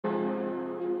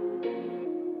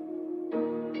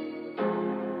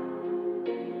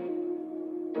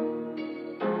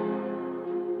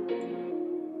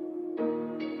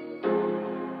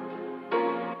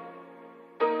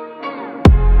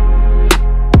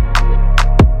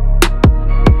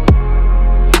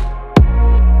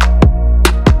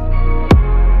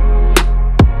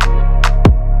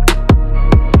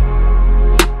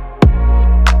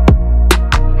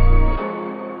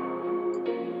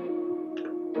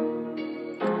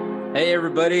Hey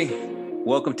everybody,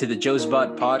 welcome to the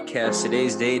Jozabad Podcast.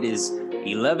 Today's date is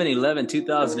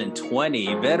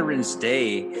 11/11/2020, Veterans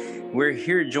Day. We're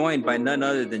here joined by none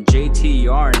other than JT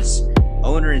Yarns,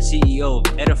 owner and CEO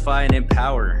of Edify and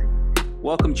Empower.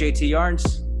 Welcome, JT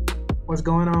Yarns. What's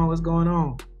going on? What's going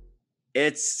on?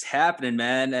 It's happening,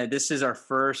 man. This is our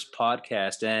first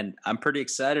podcast, and I'm pretty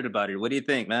excited about it. What do you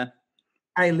think, man?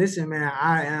 Hey, listen, man.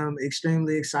 I am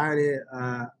extremely excited.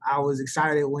 I was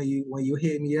excited when you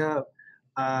hit me up,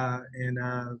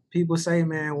 and people say,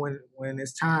 man, when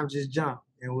it's time, just jump,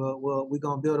 and we're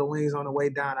gonna build the wings on the way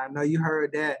down. I know you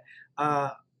heard that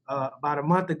about a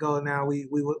month ago. Now we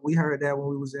heard that when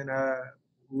we was in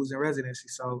residency.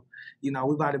 So we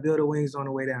about to build the wings on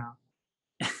the way down.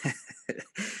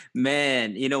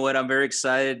 Man, you know what? I'm very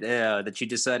excited that you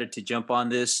decided to jump on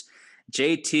this.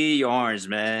 JT Yarns,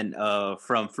 man,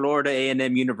 from Florida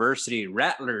A&M University,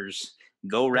 Rattlers,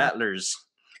 go Rattlers.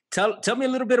 Tell me a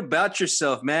little bit about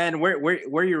yourself, man.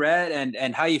 Where you're at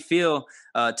and how you feel.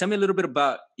 Tell me a little bit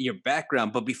about your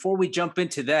background. But before we jump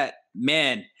into that,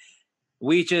 man,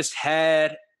 we just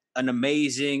had an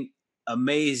amazing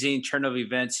turn of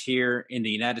events here in the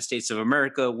United States of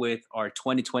America with our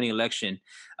 2020 election.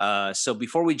 So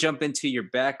before we jump into your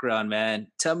background,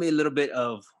 man, tell me a little bit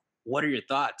of what are your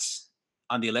thoughts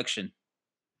on the election?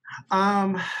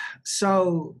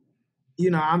 So,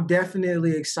 I'm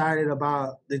definitely excited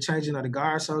about the changing of the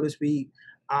guard, so to speak.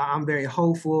 I'm very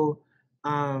hopeful,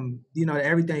 that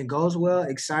everything goes well,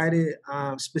 excited.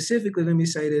 Specifically, let me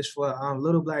say this for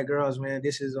little Black girls, man,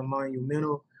 this is a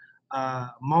monumental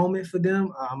moment for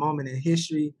them, a moment in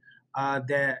history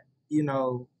that,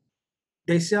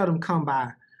 they seldom come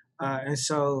by. And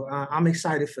so I'm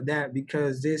excited for that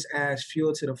because this adds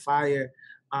fuel to the fire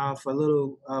for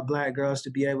little Black girls to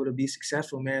be able to be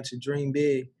successful, man, to dream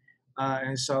big.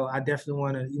 And so I definitely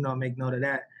want to, make note of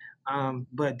that.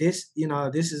 But this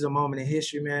is a moment in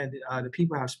history, man. The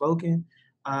people have spoken,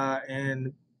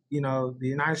 and the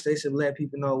United States have let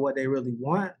people know what they really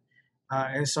want,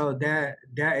 and so that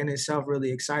in itself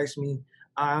really excites me.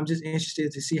 I'm just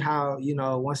interested to see how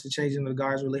once the changing of the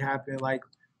guards really happen, like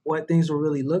what things will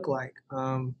really look like.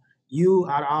 You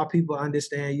out of all people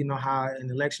understand, how an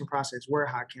election process work,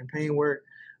 how campaign work,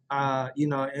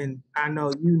 and I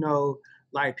know,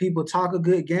 like people talk a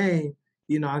good game,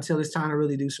 until it's time to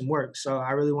really do some work. So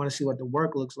I really want to see what the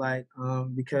work looks like,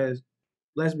 because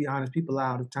let's be honest, people are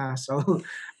out of time. So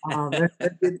let's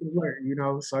get to work,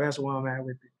 so that's where I'm at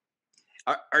with it.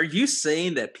 Are you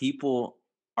saying that people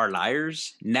are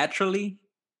liars naturally?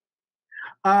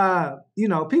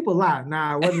 People lie.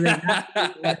 Now, whether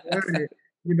they're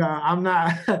I'm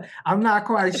not I'm not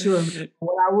quite sure.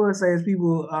 What I will say is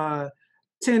people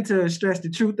tend to stress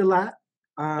the truth a lot,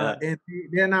 and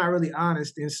they're not really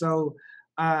honest. And so,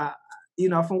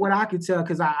 from what I can tell,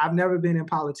 because I've never been in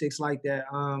politics like that,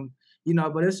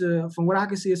 but from what I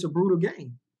can see, it's a brutal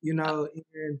game,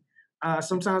 and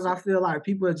sometimes I feel like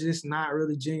people are just not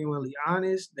really genuinely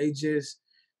honest. They just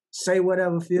say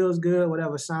whatever feels good,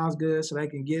 whatever sounds good, so they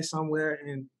can get somewhere.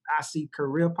 And I see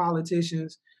career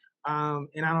politicians,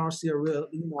 and I don't see a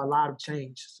lot of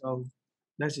change. So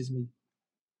that's just me.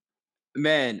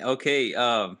 Man, okay.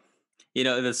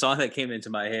 The song that came into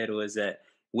my head was that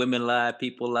women lie,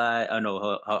 people lie. Oh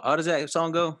no, how does that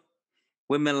song go?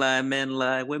 Women lie, men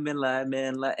lie, women lie,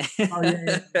 men lie. Oh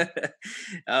yeah.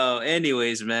 Oh,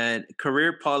 anyways, man,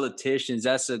 career politicians,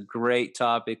 that's a great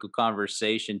topic of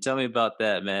conversation. Tell me about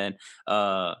that, man.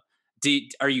 Are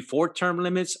you for term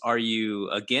limits? Are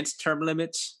you against term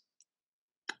limits?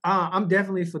 I'm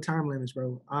definitely for term limits,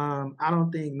 bro. I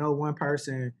don't think no one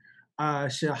person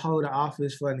should hold an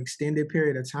office for an extended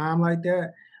period of time like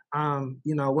that.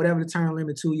 Whatever the term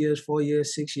limit, 2 years, 4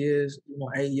 years, 6 years,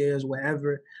 8 years,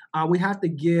 whatever. We have to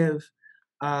give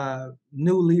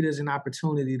new leaders an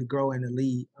opportunity to grow in the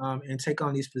lead, and take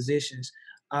on these positions.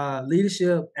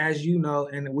 Leadership, as you know,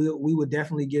 and we would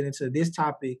definitely get into this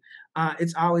topic,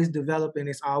 it's always developing,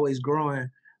 it's always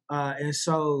growing. And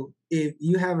so if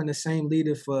you having the same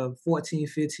leader for 14,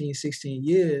 15, 16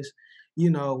 years,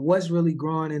 what's really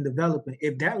growing and developing?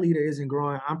 If that leader isn't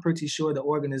growing, I'm pretty sure the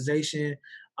organization,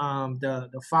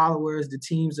 the followers, the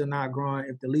teams are not growing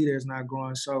if the leader is not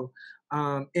growing. So,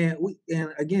 and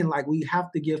again, like we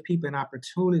have to give people an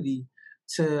opportunity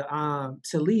to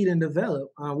lead and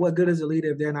develop. What good is a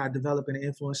leader if they're not developing and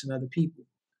influencing other people?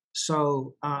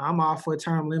 So I'm all for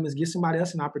term limits. Give somebody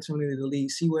else an opportunity to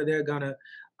lead. See where they're gonna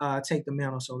take the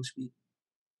mantle, so to speak.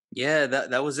 Yeah,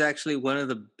 that was actually one of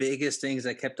the biggest things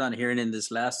I kept on hearing in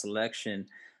this last election.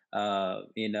 And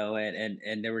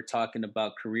they were talking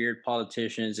about career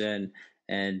politicians and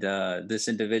this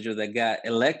individual that got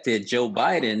elected, Joe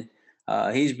Biden.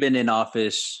 He's been in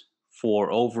office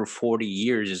for over 40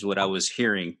 years, is what I was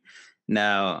hearing.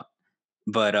 Now,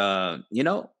 but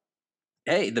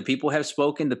hey, the people have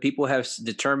spoken. The people have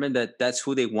determined that that's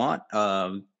who they want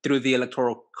through the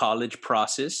electoral college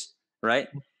process, right?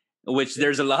 Which Yeah,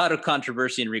 there's a lot of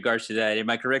controversy in regards to that. Am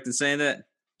I correct in saying that?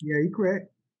 yeah, you're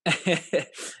correct.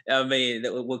 I mean,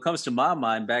 what comes to my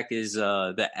mind back is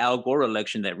the Al Gore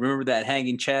election. That remember that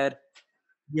hanging Chad,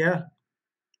 Yeah,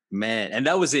 man, and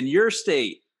that was in your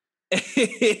state.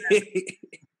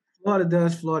 Florida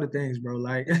does Florida things, bro.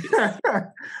 Like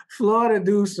Florida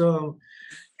do some.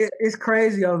 It's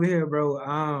crazy over here, bro.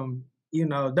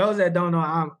 Those that don't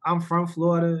know, I'm from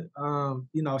Florida.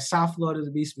 South Florida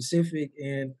to be specific,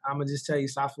 and I'm gonna just tell you,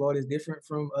 South Florida is different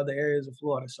from other areas of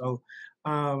Florida. So,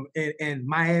 and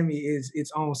Miami is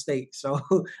its own state. So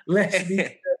let's be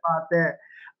clear about that.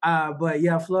 But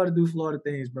yeah, Florida do Florida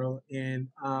things, bro. And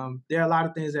there are a lot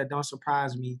of things that don't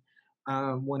surprise me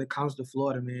when it comes to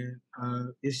Florida, man.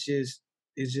 It's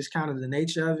just kind of the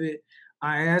nature of it.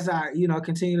 As I,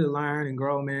 continue to learn and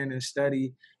grow, man, and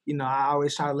study, I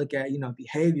always try to look at,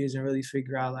 behaviors and really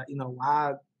figure out, like,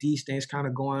 why these things kind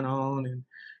of going on and,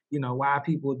 why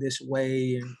people this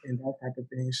way and that type of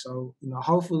thing. So,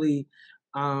 hopefully,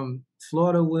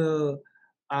 Florida will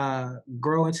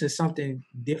grow into something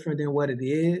different than what it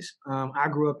is. I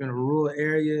grew up in a rural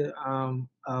area.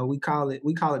 We call it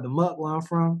the Muck where I'm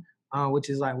from, which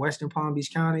is like Western Palm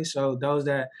Beach County. So those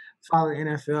that follow the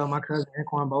NFL, my cousin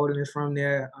Anquan Bolden is from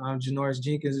there. Janoris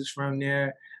Jenkins is from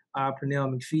there.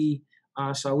 Pernell McPhee.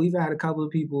 So we've had a couple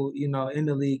of people, in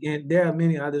the league, and there are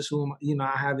many others whom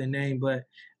I haven't named, but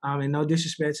and no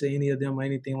disrespect to any of them or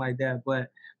anything like that. But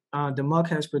the Muck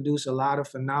has produced a lot of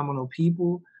phenomenal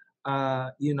people.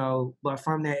 But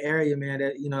from that area, man,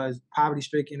 that is poverty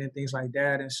stricken and things like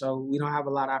that, and so we don't have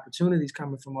a lot of opportunities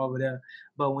coming from over there.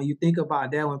 But when you think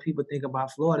about that, when people think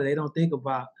about Florida, they don't think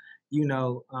about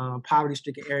poverty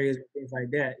stricken areas and things like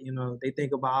that. They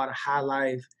think about all the high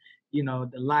life, the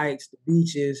lights, the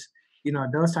beaches,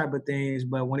 those type of things.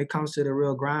 But when it comes to the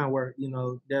real grind work,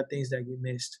 there are things that get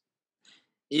missed.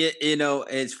 Yeah,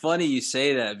 it's funny you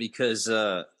say that because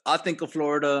I think of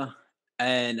Florida,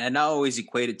 and I always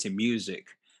equate it to music.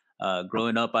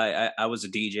 Growing up, I was a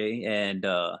DJ, and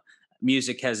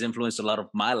music has influenced a lot of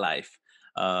my life.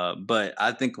 But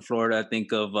I think of Florida, I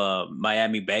think of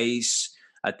Miami bass,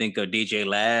 I think of DJ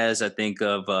Laz, I think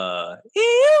of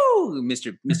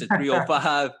Mr.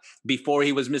 305 before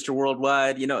he was Mr.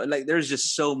 Worldwide. Like there's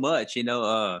just so much.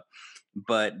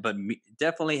 But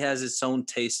definitely has its own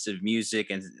taste of music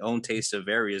and its own taste of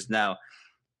areas. Now,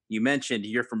 you mentioned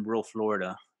you're from rural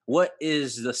Florida. What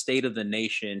is the state of the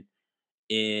nation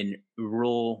in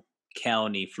rural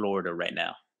county Florida right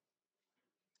now?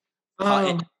 How, Um, Go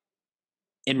ahead.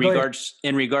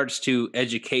 in regards to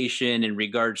education, in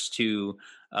regards to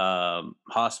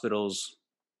hospitals,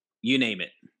 you name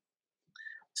it.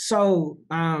 So,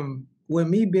 with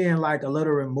me being like a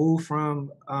little removed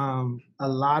from a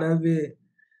lot of it,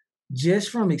 just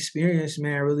from experience,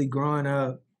 man, really growing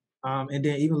up, and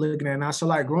then even looking at it now. So,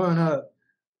 like growing up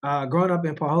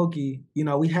in Pahokee,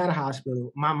 we had a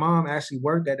hospital. My mom actually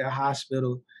worked at that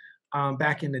hospital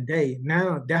back in the day.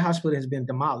 Now that hospital has been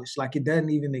demolished. Like it doesn't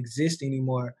even exist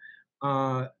anymore.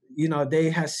 They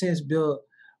have since built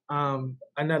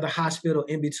another hospital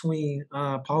in between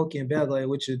Pahokee and Belgrade,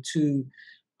 which are two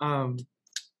um,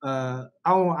 I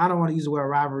don't want to use the word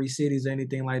rivalry cities or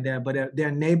anything like that, but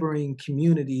they're neighboring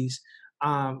communities,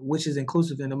 which is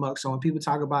inclusive in the Muck. So when people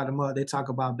talk about the Muck, they talk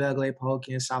about Belgrade,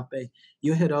 Pahokee, and South Bay.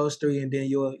 You'll hear those three, and then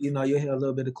you'll hear a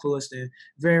little bit of Clewiston.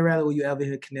 Very rarely will you ever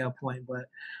hear Canal Point, but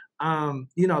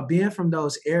being from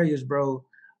those areas, bro,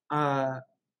 uh,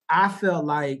 I felt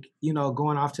like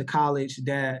going off to college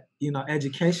that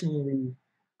educationally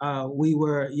we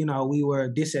were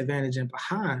disadvantaged and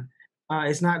behind.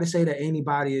 It's not to say that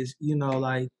anybody is,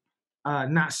 like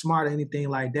not smart or anything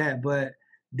like that, but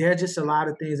there are just a lot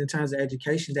of things in terms of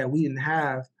education that we didn't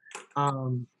have,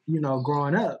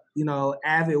 growing up.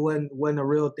 Avid wasn't a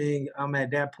real thing.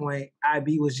 At that point,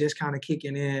 IB was just kind of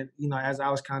kicking in, as I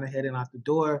was kind of heading out the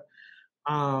door.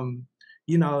 Um,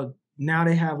 Now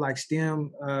they have like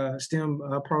STEM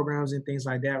programs and things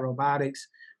like that, robotics.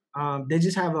 They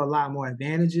just have a lot more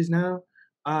advantages now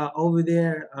over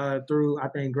there through I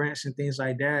think grants and things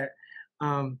like that.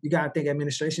 You got to think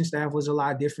administration staff was a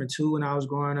lot different too when I was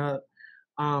growing up.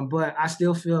 But I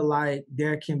still feel like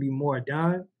there can be more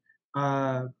done.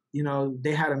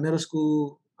 They had a middle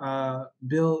school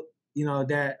built,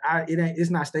 that it's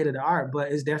not state of the art,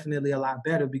 but it's definitely a lot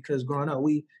better because growing up,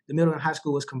 the middle and high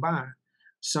school was combined.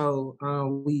 So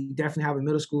we definitely have a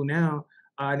middle school now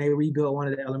and they rebuilt one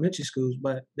of the elementary schools.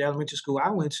 But the elementary school I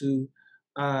went to,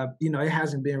 it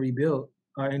hasn't been rebuilt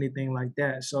or anything like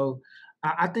that. So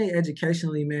I think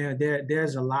educationally, man,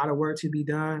 there's a lot of work to be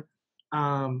done.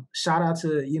 Shout out to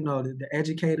the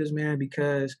educators, man,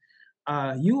 because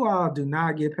you all do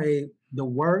not get paid the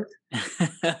worth.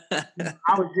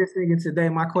 I was just thinking today,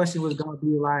 my question was gonna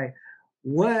be like,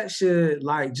 what should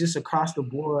like just across the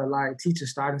board, like teacher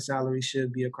starting salary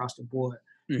should be across the board.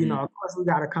 Hmm. Of course we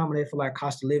gotta accommodate for like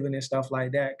cost of living and stuff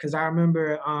like that. Cause I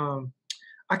remember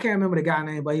I can't remember the guy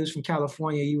name, but he was from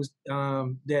California. He was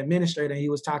the administrator, and he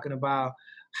was talking about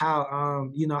how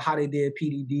how they did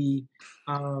PDD,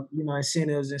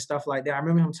 incentives and stuff like that. I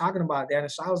remember him talking about that,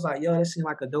 and so I was like, yo, that seemed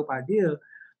like a dope idea.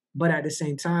 But at the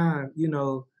same time,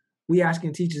 we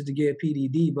asking teachers to get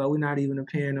PDD, but we're not even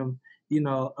paying them,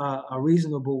 a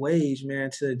reasonable wage, man,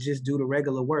 to just do the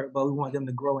regular work. But we want them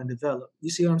to grow and develop. You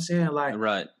see what I'm saying? Like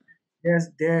Right.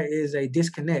 there is a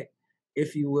disconnect,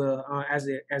 if you will, as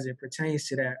it pertains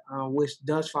to that, which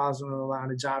does fall on the line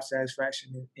of job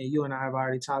satisfaction. And you and I have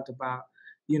already talked about,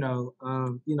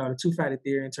 the two-factor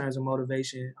theory in terms of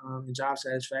motivation and job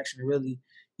satisfaction. And really,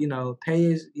 pay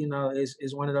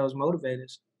is one of those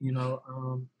motivators.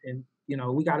 And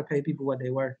we got to pay people what they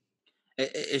worth.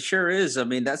 It sure is. I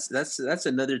mean, that's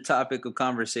another topic of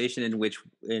conversation in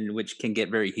which can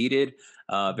get very heated,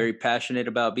 very passionate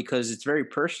about, because it's very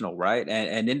personal, right?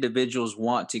 And individuals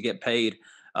want to get paid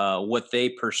what they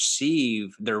perceive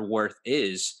their worth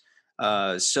is.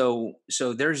 So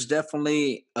there's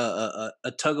definitely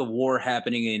a tug of war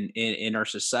happening in our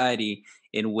society,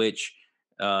 in which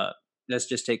let's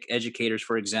just take educators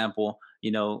for example.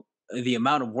 The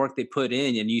amount of work they put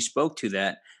in, and you spoke to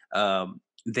that.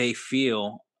 They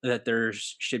feel that there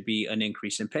should be an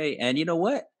increase in pay. And you know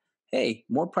what? Hey,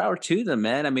 more power to them,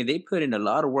 man. I mean, they put in a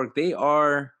lot of work. They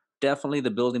are definitely the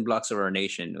building blocks of our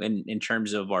nation in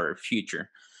terms of our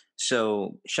future.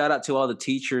 So shout out to all the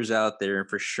teachers out there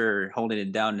for sure, holding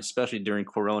it down, especially during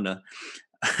Corona.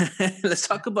 Let's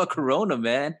talk about Corona,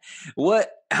 man.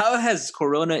 How has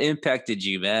Corona impacted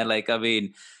you, man? Like, I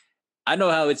mean, I know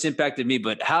how it's impacted me,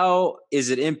 but how is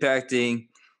it impacting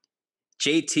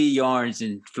JT Yarns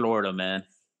in Florida, man?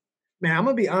 Man, I'm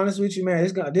gonna be honest with you, man.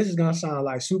 This is gonna sound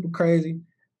like super crazy,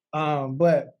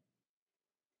 but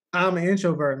I'm an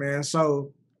introvert, man.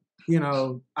 So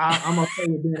I'm okay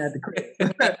with being at the crib.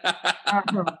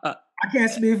 Um, I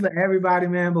can't speak for everybody,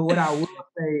 man, but what I will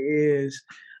say is,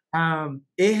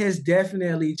 it has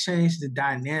definitely changed the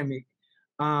dynamic,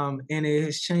 and it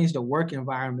has changed the work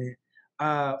environment.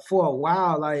 For a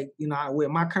while, like with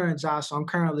my current job, so I'm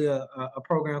currently a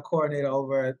program coordinator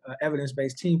over an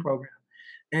evidence-based team program,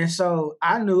 and so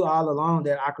I knew all along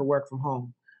that I could work from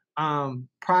home.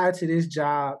 Prior to this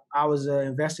job, I was an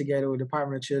investigator with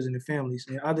Department of Children and Families.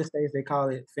 In other states, they call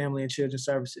it Family and Children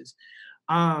Services.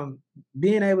 Um,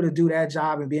 Being able to do that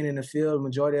job and being in the field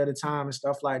majority of the time and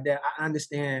stuff like that, I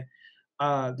understand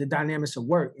the dynamics of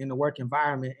work in the work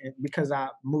environment, and because I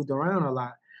moved around a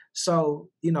lot. So,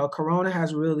 Corona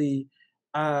has really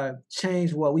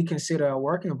changed what we consider a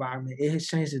work environment. It has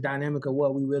changed the dynamic of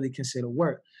what we really consider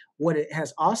work. What it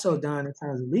has also done in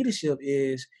terms of leadership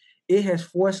is it has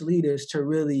forced leaders to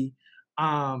really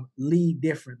lead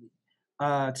differently,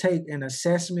 take an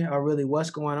assessment of really what's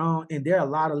going on. And there are a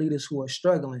lot of leaders who are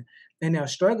struggling, and they're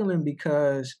struggling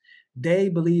because they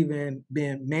believe in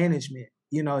being management.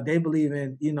 They believe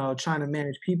in trying to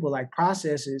manage people like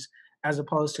processes, as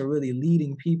opposed to really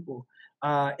leading people,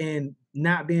 and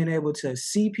not being able to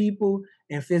see people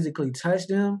and physically touch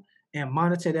them and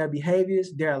monitor their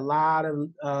behaviors. There are a lot of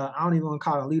I don't even want to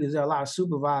call them leaders. There are a lot of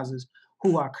supervisors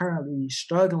who are currently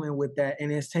struggling with that,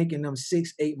 and it's taking them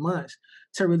 6, 8 months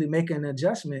to really make an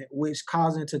adjustment, which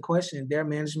causing to question their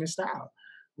management style,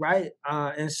 right?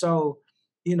 And so,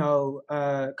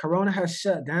 Corona has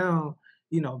shut down,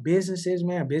 businesses,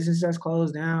 man. Business has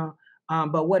closed down.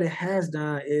 But what it has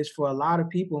done is, for a lot of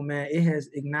people, man, it has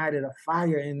ignited a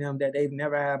fire in them that they've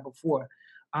never had before.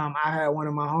 I had one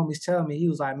of my homies tell me, he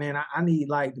was like, man, I need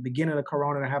like the beginning of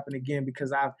Corona to happen again,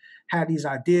 because I've had these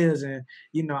ideas, and,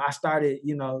 I started,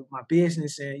 my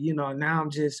business, and, now I'm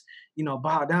just,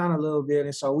 bowed down a little bit.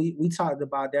 And so we talked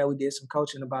about that. We did some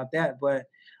coaching about that. But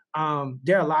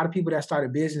there are a lot of people that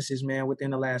started businesses, man,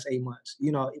 within the last 8 months.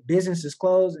 Business is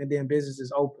closed and then business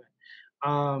is open.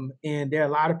 And there are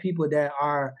a lot of people that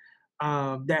are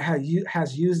that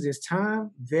has used this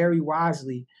time very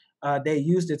wisely. They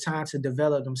use the time to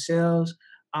develop themselves,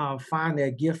 find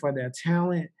their gift or their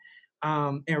talent,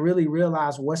 and really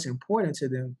realize what's important to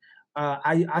them.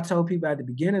 I told people at the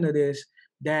beginning of this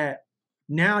that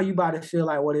now you about to feel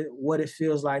like what it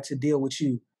feels like to deal with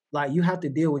you. like you have to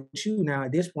deal with you now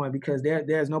at this point because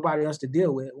there's nobody else to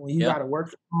deal with. When you Yeah. got to work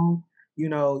from home, you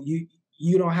know,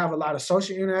 you don't have a lot of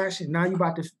social interaction. Now you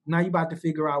about to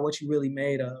figure out what you really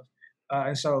made of.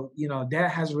 And so, you know,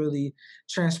 that has really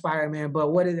transpired, man.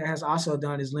 But what it has also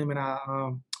done is limit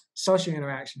our social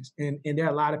interactions. And there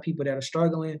are a lot of people that are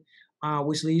struggling,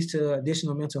 which leads to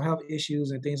additional mental health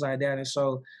issues and things like that. And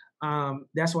so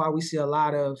that's why we see a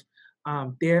lot of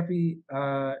therapy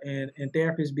and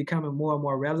therapists becoming more and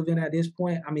more relevant at this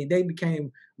point. I mean, they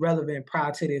became relevant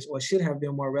prior to this, or should have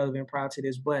been more relevant prior to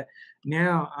this. But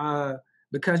now,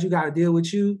 because you got to deal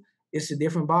with you, it's a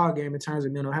different ball game in terms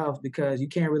of mental health because you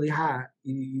can't really hide.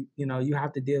 You know, you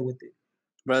have to deal with it.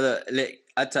 Brother,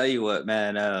 I tell you what,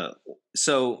 man.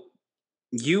 So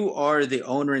you are the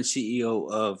owner and CEO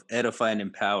of Edify and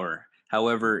Empower.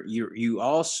 However, you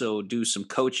also do some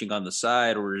coaching on the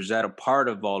side, or is that a part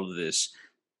of all of this?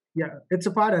 Yeah, it's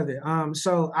a part of it.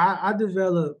 So I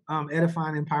developed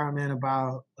Edifying Empowerment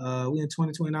about we in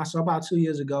 2020 now, so about 2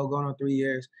 years ago, going on 3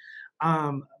 years.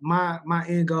 My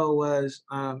end goal was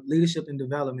leadership and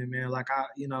development, man. Like I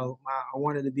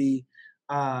wanted to be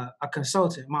a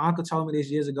consultant. My uncle told me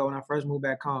this years ago when I first moved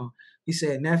back home. He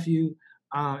said, "Nephew,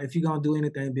 if you're gonna do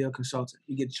anything, be a consultant.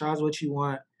 You get to charge what you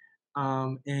want,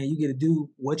 and you get to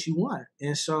do what you want."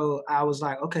 And so I was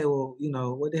like, okay, well, you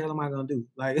know, what the hell am I gonna do?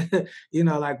 Like, you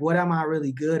know, like what am I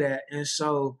really good at? And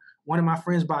so one of my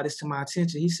friends brought this to my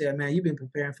attention. He said, "Man, you've been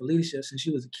preparing for leadership since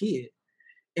you was a kid."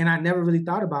 And I never really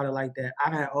thought about it like that. I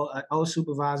had an old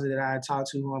supervisor that I had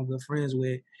talked to, who I'm good friends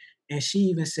with, and she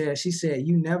even said, she said,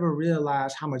 "You never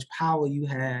realized how much power you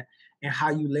had and how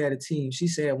you led a team." She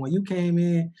said, "When you came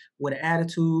in with an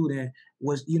attitude and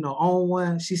was, you know, on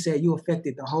one," she said, "you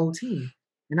affected the whole team."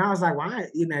 And I was like, "Well,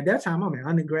 you know, at that time I'm an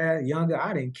undergrad, younger.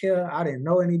 I didn't care. I didn't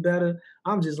know any better.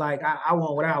 I'm just like, I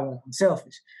want what I want. I'm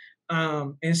selfish."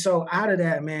 And so out of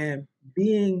that, man,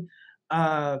 being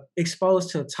exposed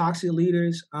to toxic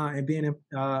leaders and being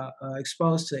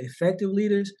exposed to effective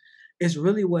leaders is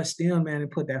really what stemmed, man,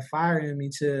 and put that fire in me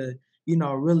to, you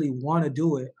know, really want to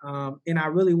do it. And I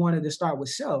really wanted to start with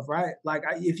self, right? Like,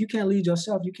 if you can't lead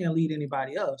yourself, you can't lead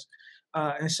anybody else.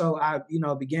 And so I, you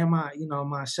know, began my, you know,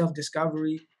 my self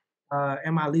discovery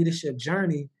and my leadership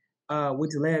journey,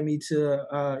 which led me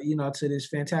to, you know, to this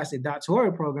fantastic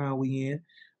doctoral program we in.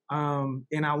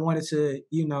 And I wanted to,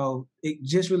 you know,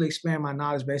 just really expand my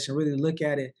knowledge base and really look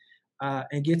at it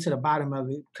and get to the bottom of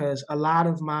it because a lot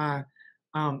of my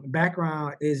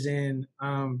background is in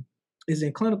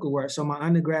clinical work. So my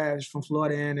undergrad is from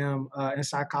Florida A&M in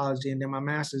psychology, and then my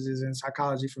master's is in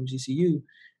psychology from GCU.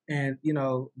 And you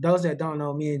know, those that don't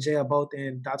know, me and Jay are both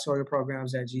in doctoral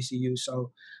programs at GCU.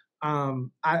 So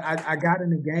I got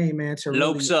in the game, man, to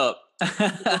Lopes really up.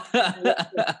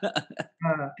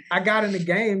 I got in the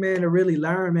game, man, to really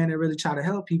learn, man, and really try to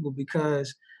help people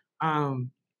because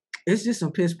um, it's just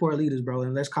some piss poor leaders, bro.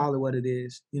 And let's call it what it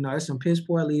is. You know, it's some piss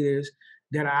poor leaders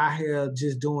that are out here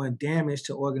just doing damage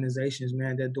to organizations,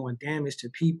 man. They're doing damage to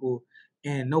people,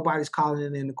 and nobody's calling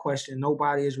it into question.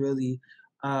 Nobody is really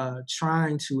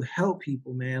trying to help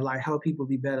people, man. Like help people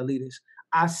be better leaders.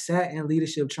 I sat in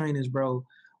leadership trainings, bro,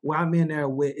 where I'm in there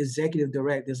with executive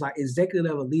directors, like executive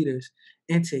level leaders,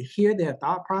 and to hear their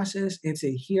thought process and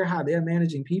to hear how they're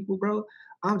managing people, bro,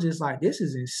 I'm just like, this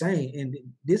is insane. And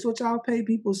this what y'all pay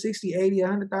people 60, 80,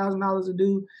 $100,000 to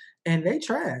do, and they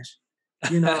trash.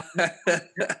 You know, that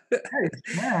is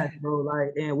trash, bro. Like,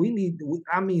 and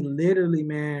I mean, literally,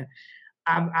 man,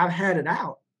 I've had it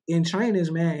out in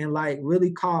trainings, man, and like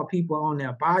really call people on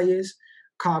their bias,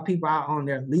 call people out on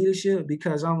their leadership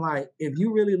because I'm like, if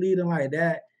you really leading like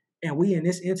that, and we in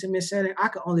this intimate setting, I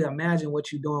can only imagine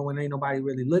what you're doing when ain't nobody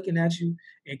really looking at you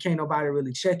and can't nobody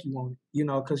really check you on it, you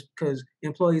know, because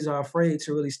employees are afraid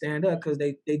to really stand up because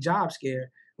they job scared,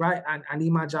 right? I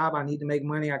need my job, I need to make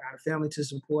money, I got a family to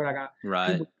support, I got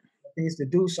Right. people things to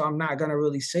do, so I'm not gonna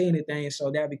really say anything,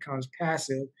 so that becomes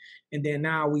passive, and then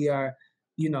now we are,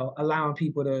 you know, allowing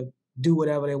people to do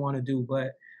whatever they want to do.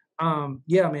 But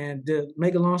yeah, man, to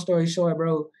make a long story short,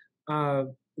 bro,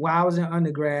 while I was in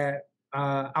undergrad,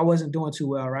 I wasn't doing too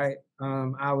well, right?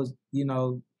 I was, you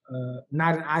know,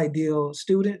 not an ideal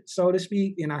student, so to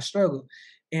speak, and I struggled.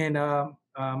 And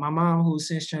my mom, who's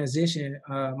since transitioned,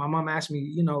 my mom asked me,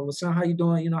 you know, well, son, how you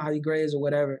doing? You know, how your grades or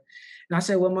whatever. And I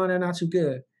said, well, mom, they're not too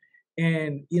good.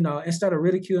 And, you know, instead of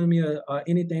ridiculing me or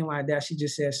anything like that, she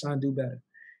just said, son, do better.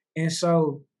 And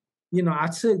so, you know, I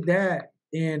took that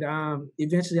and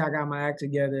eventually I got my act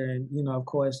together and, you know, of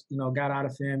course, you know, got out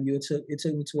of FAMU. It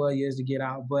took me 12 years to get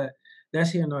out, but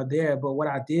that's here nor there. But what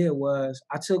I did was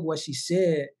I took what she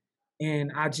said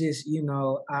and I just, you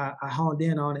know, I honed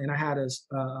in on it. And I had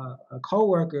a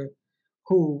coworker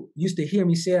who used to hear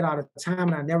me say it all the time,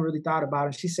 and I never really thought about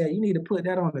it. She said, "You need to put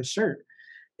that on a shirt."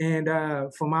 And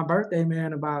for my birthday,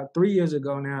 man, about 3 years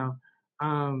ago now,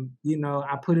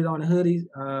 I put it on a hoodie.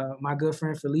 My good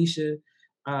friend Felicia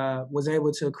was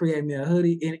able to create me a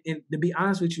hoodie. And to be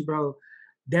honest with you, bro,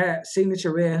 that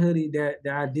signature red hoodie that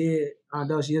I did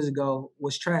those years ago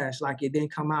was trash. Like it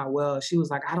didn't come out well. She was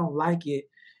like, I don't like it.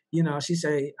 She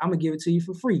said, I'm gonna give it to you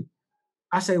for free.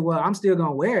 I say, well, I'm still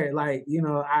gonna wear it. Like,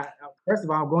 I first of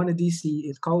all, I'm going to DC.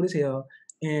 It's cold as hell,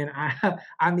 and I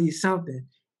I need something.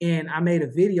 And I made a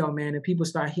video, man, and people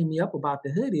start hitting me up about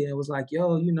the hoodie. And it was like,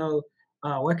 yo,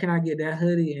 where can I get that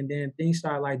hoodie? And then things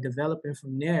start like developing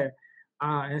from there.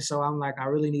 And so I'm like, I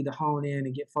really need to hone in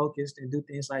and get focused and do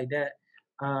things like that.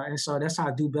 And so that's how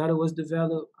Do Better was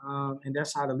developed, and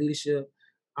that's how the leadership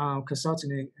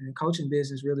consulting and coaching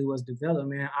business really was developed,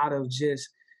 man, out of just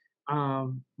my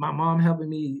mom helping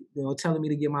me, telling me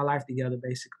to get my life together,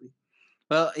 basically.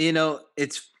 Well,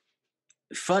 it's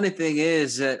funny thing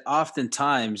is that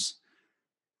oftentimes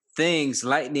things,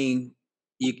 lightning,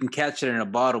 you can catch it in a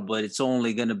bottle, but it's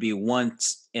only going to be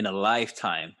once in a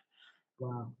lifetime.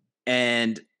 Wow.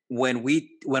 And when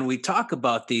we talk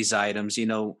about these items,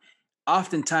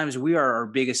 oftentimes we are our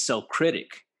biggest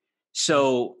self-critic.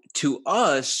 So to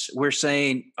us, we're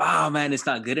saying, oh man, it's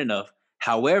not good enough.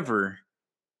 However,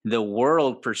 the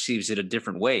world perceives it a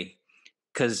different way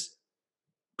because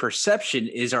perception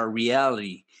is our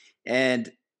reality.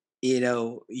 And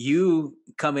you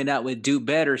coming out with Do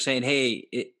Better, saying, hey,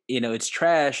 it's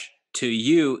trash. To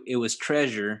you it was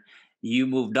treasure. You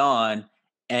moved on,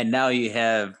 and now you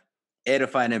have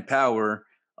Edify and Empower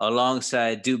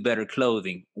alongside Do Better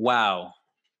clothing. Wow.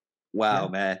 Yeah.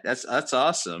 Man, that's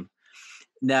awesome.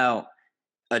 Now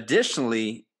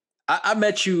additionally, I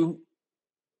met you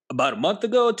about a month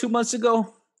ago, 2 months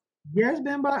ago. Yeah, it's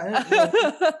been about.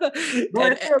 Bro,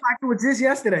 And it feels like it was just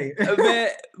yesterday. man,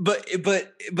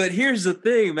 but here's the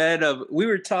thing, man. We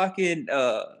were talking,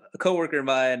 a coworker of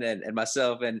mine and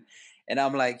myself, and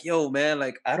I'm like, yo, man,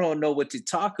 like I don't know what to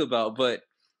talk about,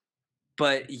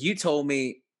 but you told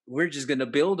me we're just gonna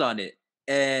build on it,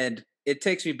 and it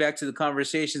takes me back to the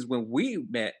conversations when we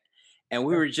met, and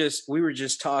we were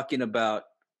just talking about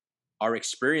our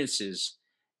experiences.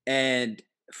 And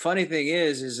funny thing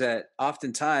is that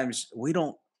oftentimes we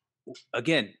don't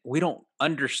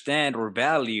understand or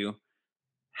value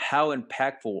how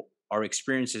impactful our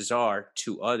experiences are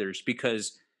to others,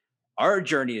 because our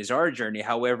journey is our journey.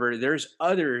 However, there's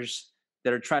others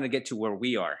that are trying to get to where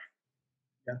we are.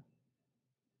 Yeah.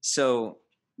 So,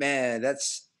 man,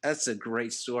 that's a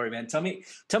great story, man. Tell me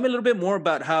a little bit more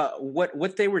about how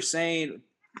what they were saying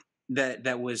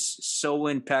that was so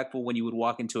impactful when you would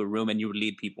walk into a room and you would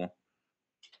lead people.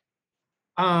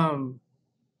 Um,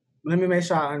 Let me make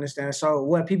sure I understand. So,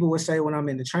 what people would say when I'm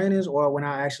in the trainings, or when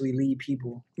I actually lead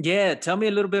people? Yeah, tell me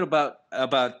a little bit about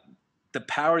the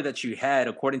power that you had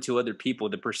according to other people,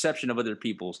 the perception of other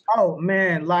people's. Oh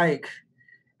man, like,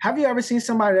 have you ever seen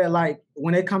somebody that like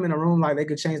when they come in a room, like they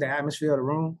could change the atmosphere of the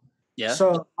room? Yeah.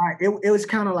 So like, it was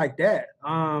kind of like that.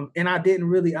 And I didn't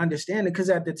really understand it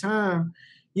because at the time,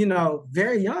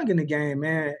 very young in the game,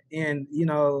 man, and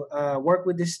work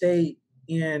with the state,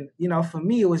 and for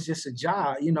me it was just a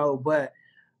job, but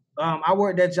I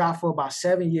worked that job for about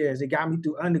 7 years. It got me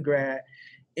through undergrad,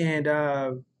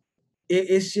 and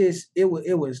it's just it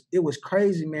was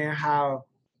crazy, man. How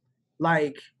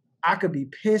like I could be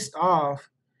pissed off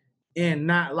and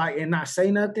not say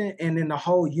nothing, and then the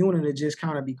whole unit would just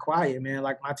kind of be quiet, man.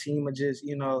 Like my team would just,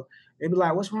 they'd be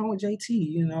like, "What's wrong with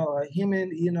JT?" Him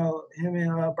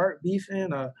and Bert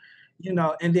beefing,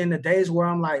 and then the days where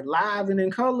I'm like live and in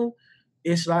color,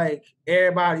 it's like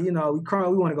everybody, we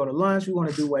crying, we want to go to lunch, we want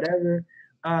to do whatever.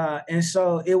 And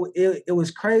so it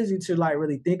was crazy to like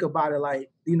really think about it,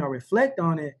 like, reflect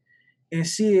on it and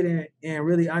see it and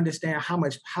really understand how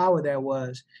much power that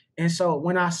was. And so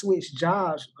when I switched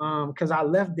jobs, because I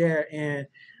left there and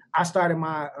I started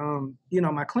my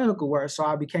clinical work, so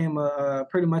I became a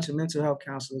pretty much a mental health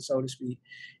counselor, so to speak,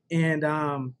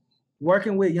 and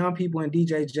working with young people in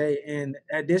DJJ. And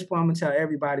at this point, I'm gonna tell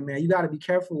everybody, man, you got to be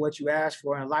careful what you ask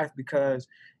for in life, because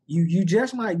you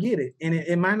just might get it, and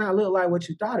it might not look like what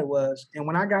you thought it was. And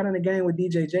when I got in the game with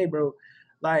DJJ, bro,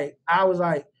 like I was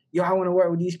like, yo, I want to work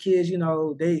with these kids,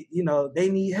 they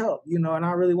need help, and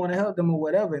I really want to help them or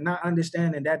whatever, and not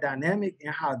understanding that dynamic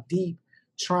and how deep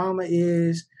trauma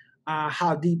is,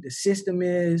 how deep the system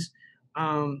is.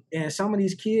 And some of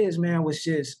these kids, man, was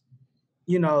just,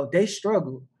 they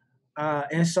struggled.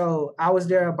 And so I was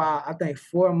there about, I think,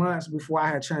 4 months before I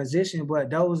had transitioned, but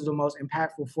those were the most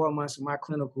impactful 4 months of my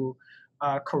clinical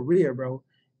career, bro.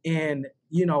 And,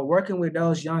 working with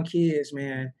those young kids,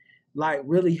 man, like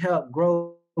really helped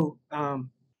grow,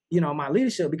 my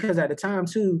leadership because at the time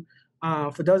too,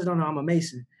 for those that don't know, I'm a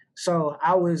Mason. So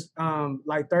I was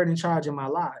like third in charge in my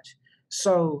lodge.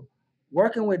 So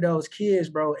working with those kids,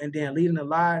 bro, and then leading the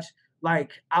lodge,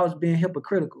 like I was being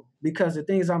hypocritical because the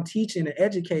things I'm teaching and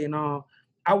educating on,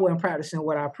 I wasn't practicing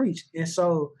what I preach. And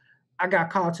so I got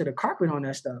called to the carpet on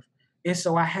that stuff. And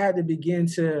so I had to begin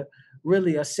to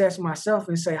really assess myself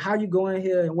and say, how you go in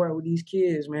here and work with these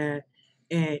kids, man,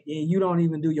 and you don't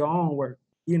even do your own work.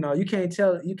 You can't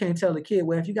tell the kid,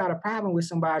 well, if you got a problem with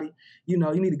somebody, you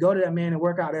need to go to that man and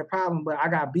work out that problem. But I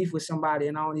got beef with somebody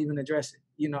and I don't even address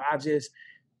it. I just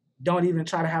don't even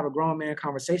try to have a grown man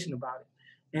conversation about it.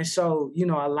 And so,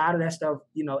 a lot of that stuff,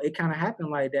 it kind of happened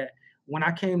like that. When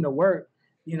I came to work,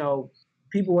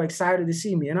 people were excited to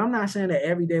see me. And I'm not saying that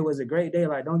every day was a great day,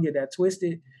 like don't get that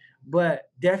twisted, but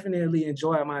definitely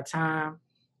enjoyed my time.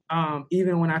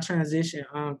 Even when I transitioned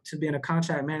to being a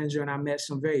contract manager and I met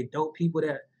some very dope people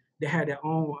that had their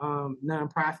own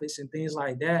nonprofits and things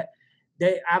like that.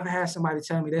 I've had somebody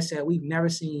tell me, they said, we've never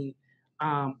seen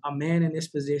a man in this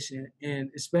position, and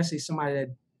especially somebody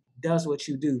that does what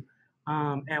you do.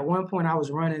 At one point, I was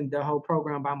running the whole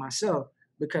program by myself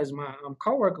because my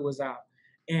coworker was out.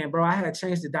 And bro, I had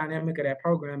changed the dynamic of that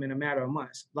program in a matter of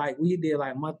months. Like we did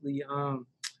like monthly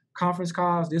conference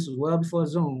calls. This was well before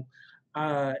Zoom.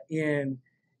 And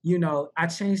I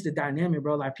changed the dynamic,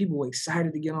 bro. Like people were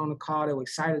excited to get on the call. They were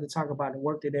excited to talk about the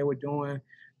work that they were doing.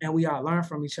 And we all learned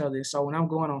from each other. So when I'm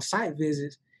going on site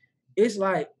visits, it's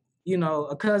like,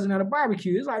 a cousin at a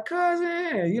barbecue. It's like,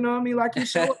 cousin, you know what I mean? Like you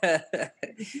show up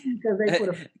because they put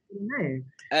a name.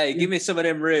 Hey, give me some of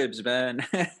them ribs, man.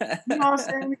 You know what I'm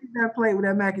saying? We get that plate with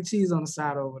that mac and cheese on the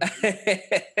side over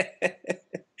there.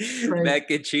 Mac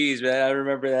and cheese, man. I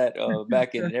remember that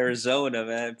back in Arizona,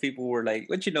 man. People were like,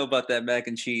 what you know about that mac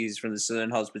and cheese from the Southern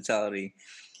Hospitality?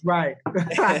 Right.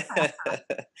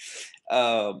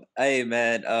 Hey,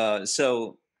 man.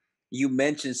 So you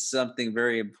mentioned something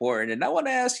very important, and I want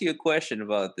to ask you a question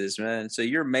about this, man. So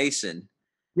you're Mason.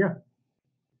 Yeah.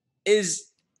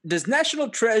 Does National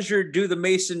Treasure do the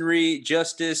Masonry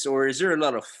justice, or is there a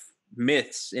lot of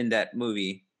myths in that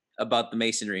movie about the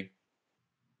Masonry?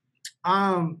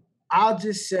 I'll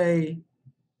just say,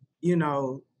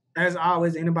 as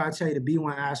always, anybody tell you to be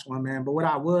one, ask one, man. But what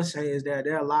I will say is that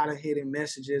there are a lot of hidden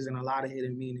messages and a lot of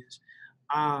hidden meanings.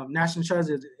 National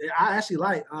Treasure, I actually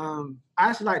like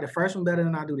the first one better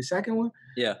than I do the second one.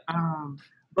 Yeah.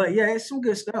 But yeah, it's some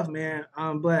good stuff, man.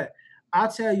 But I'll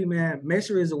tell you, man,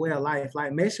 Masonry is a way of life.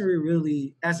 Like Masonry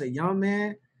really, as a young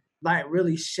man, like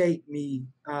really shaped me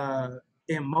and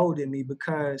molded me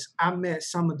because I met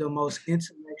some of the most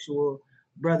intellectual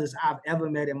brothers I've ever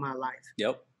met in my life.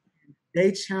 Yep.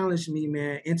 They challenged me,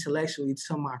 man, intellectually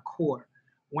to my core.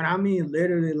 When I mean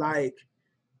literally like,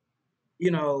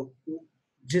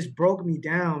 just broke me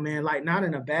down, man, like not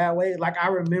in a bad way. Like I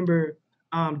remember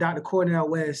Dr. Cornell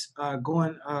West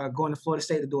going to Florida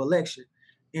State to do a lecture.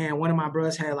 And one of my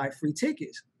brothers had like free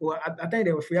tickets. Well, I think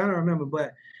they were free. I don't remember,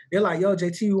 but they're like, yo,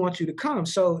 JT, we want you to come.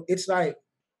 So it's like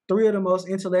 3 of the most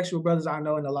intellectual brothers I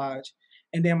know in the lodge.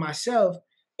 And then myself,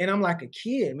 and I'm like a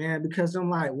kid, man, because I'm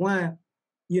like, one,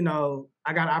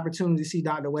 I got an opportunity to see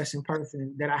Dr. West in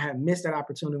person that I had missed that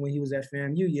opportunity when he was at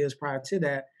FAMU years prior to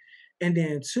that. And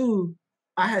then 2,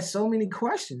 I had so many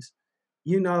questions,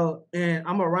 and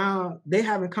I'm around, they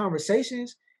having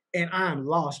conversations and I'm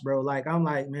lost, bro. Like, I'm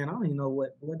like, man, I don't even know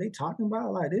what they talking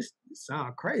about. Like, this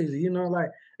sound crazy, like,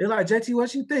 they're like, JT,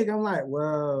 what you think? I'm like,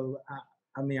 well,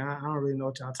 I mean, I don't really know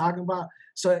what y'all talking about.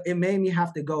 So it made me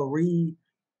have to go read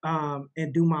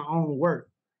and do my own work.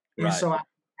 And Right. So I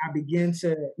began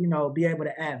to, be able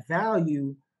to add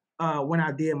value when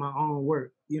I did my own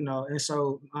work, And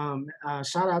so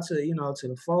shout out to, to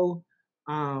the foe.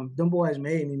 Them boys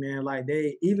made me, man. Like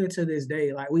they, even to this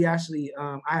day, like we actually,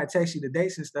 I had texted you the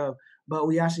dates and stuff, but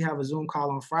we actually have a Zoom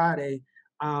call on Friday.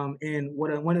 And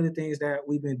one of the things that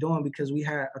we've been doing, because we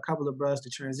had a couple of brothers to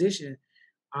transition,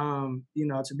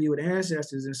 to be with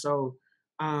ancestors. And so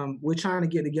we're trying to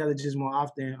get together just more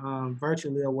often,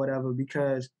 virtually or whatever,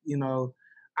 because,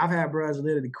 I've had brothers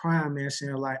literally crying, man,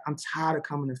 saying like, I'm tired of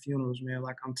coming to funerals, man.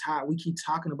 Like I'm tired. We keep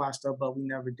talking about stuff, but we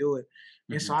never do it.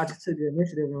 Mm-hmm. And so I just took the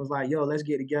initiative and was like, yo, let's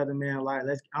get together, man. Like,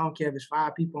 I don't care if it's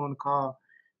 5 people on the call,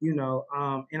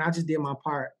 and I just did my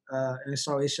part. And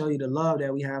so it showed you the love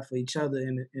that we have for each other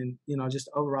and just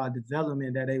the overall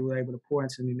development that they were able to pour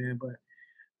into me, man. But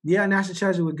yeah, National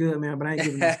Treasure was good, man, but I ain't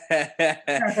giving up.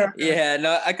 Yeah,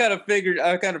 no, I kind of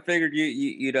figured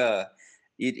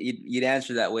you'd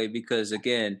answer that way because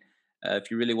again,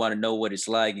 If you really want to know what it's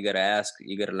like, you got to ask.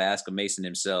 You got to ask a Mason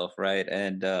himself, right?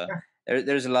 And Yeah.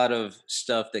 there's a lot of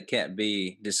stuff that can't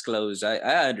be disclosed. I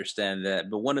understand that,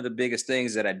 but one of the biggest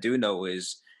things that I do know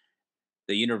is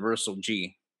the universal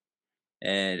G,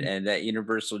 and that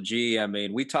universal G. I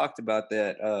mean, we talked about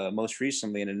that most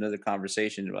recently in another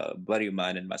conversation, a buddy of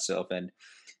mine and myself, and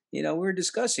we were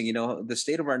discussing, the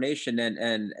state of our nation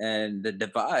and the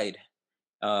divide.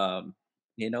 Um,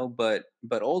 but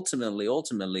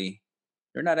ultimately,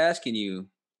 they're not asking you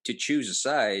to choose a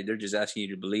side. They're just asking you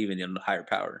to believe in a higher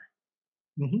power.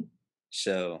 Mhm.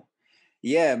 So,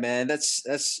 yeah, man,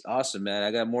 that's awesome, man.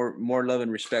 I got more love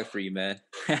and respect for you, man.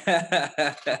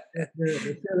 The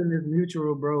feeling is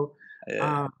mutual, bro.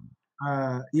 Yeah, Um,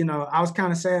 I was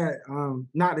kind of sad,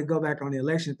 not to go back on the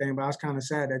election thing, but I was kind of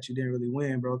sad that you didn't really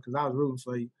win, bro, because I was rooting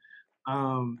for you.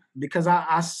 Because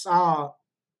I saw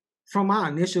from my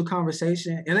initial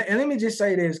conversation, and let me just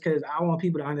say this because I want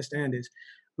people to understand this.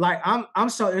 Like I'm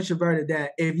so introverted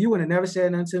that if you would have never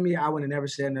said nothing to me, I would have never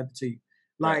said nothing to you.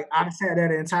 right. Like I sat there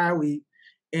the entire week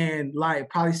and like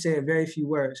probably said very few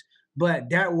words, but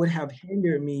that would have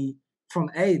hindered me from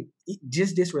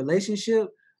just this relationship,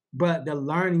 but the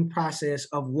learning process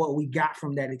of what we got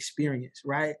from that experience,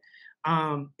 right?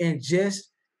 And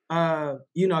just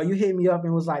you hit me up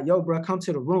and was like, yo, bro, come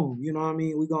to the room. You know what I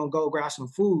mean? We're gonna go grab some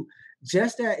food.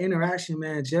 Just that interaction,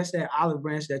 man, just that olive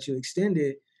branch that you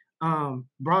extended,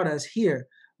 brought us here.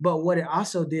 But what it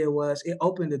also did was it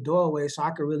opened the doorway so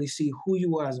I could really see who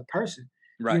you were as a person.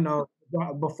 You Right. know,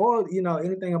 before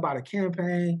anything about a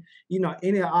campaign,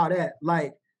 any of all that,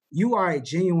 like you are a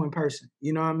genuine person.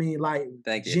 You know what I mean? Like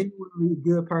Thank you. genuinely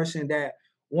good person that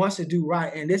wants to do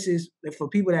right. And this is for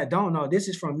people that don't know, this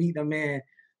is from meeting a man,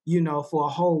 for a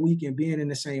whole week and being in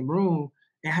the same room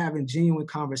and having genuine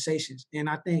conversations. And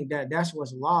I think that that's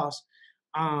what's lost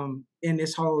in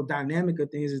this whole dynamic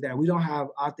of things is that we don't have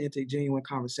authentic, genuine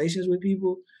conversations with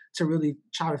people to really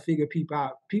try to figure people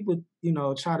out. People,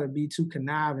 try to be too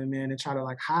conniving, man, and try to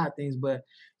like hide things, but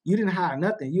you didn't hide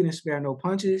nothing. You didn't spare no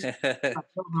punches. Like,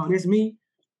 no, this me,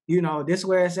 this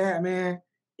where it's at, man.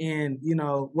 And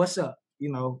what's up?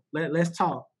 Let's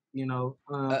talk,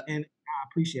 uh, and I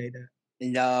appreciate that.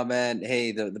 No, man.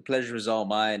 Hey, the pleasure is all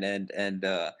mine. And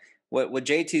what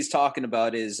JT's talking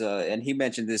about is, and he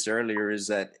mentioned this earlier, is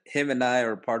that him and I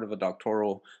are part of a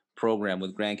doctoral program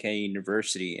with Grand Canyon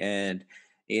University, and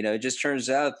it just turns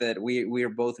out that we are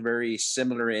both very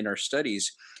similar in our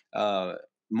studies. Uh,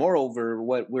 Moreover,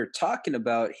 what we're talking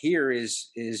about here is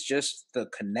just the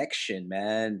connection,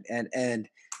 man. And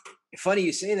funny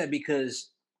you say that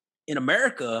because in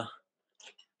America,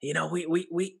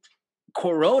 we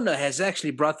Corona has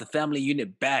actually brought the family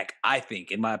unit back, I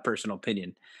think, in my personal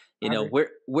opinion. I agree.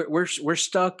 We're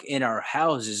stuck in our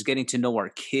houses, getting to know our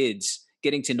kids,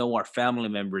 getting to know our family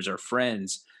members, our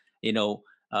friends.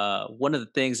 One of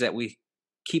the things that we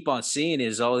keep on seeing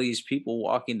is all these people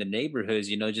walking the neighborhoods.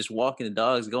 Just walking the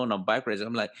dogs, going on bike rides.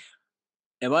 I'm like,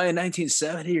 am I in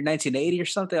 1970 or 1980 or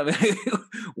something? I mean,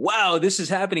 wow, this is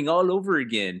happening all over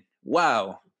again.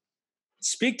 Wow.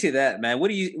 Speak to that, man.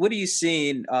 What are you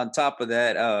seeing on top of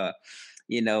that?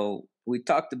 We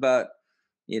talked about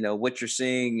what you're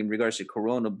seeing in regards to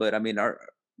Corona, but I mean,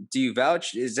 do you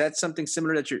vouch? Is that something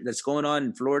similar that's going on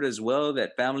in Florida as well?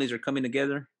 That families are coming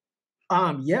together?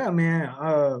 Yeah, man.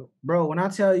 Bro, when I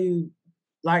tell you,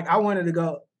 like, I wanted to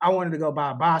go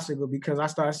buy a bicycle because I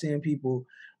started seeing people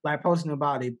like posting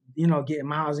about it, getting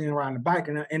miles in riding a bike,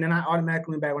 and then I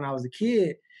automatically went back when I was a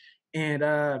kid, and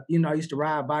I used to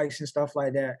ride bikes and stuff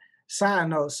like that. Side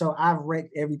note, so I've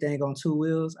wrecked everything on two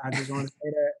wheels. I just want to say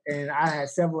that, and I had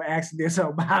several accidents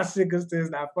on bicycles. So it's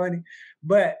not funny,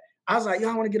 but I was like, yo,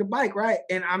 I want to get a bike, right?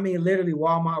 And I mean, literally,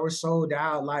 Walmart was sold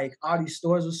out. Like all these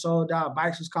stores were sold out.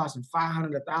 Bikes was costing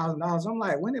 $500, $1,000. I'm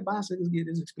like, when did bicycles get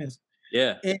this expensive?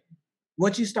 Yeah. And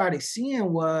what you started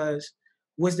seeing was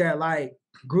that like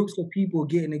groups of people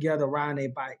getting together riding a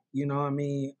bike. You know what I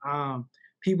mean?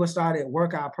 People started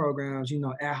workout programs,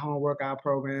 at home workout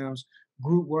programs,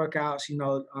 group workouts,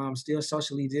 still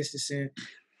socially distancing.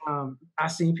 I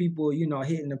seen people,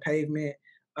 hitting the pavement.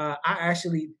 I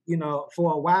actually,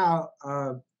 for a while,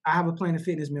 I have a Planet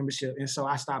Fitness membership, and so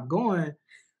I stopped going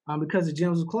because the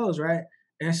gyms were closed, right?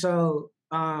 And so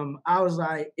I was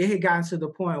like, it had gotten to the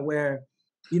point where,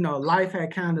 life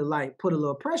had kind of like put a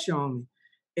little pressure on me,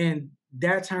 and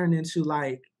that turned into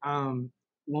like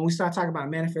when we start talking about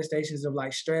manifestations of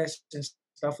like stress and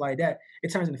stuff like that,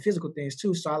 it turns into physical things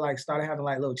too. So I like started having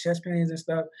like little chest pains and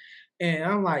stuff. And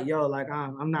I'm like, yo, like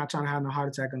I'm not trying to have no heart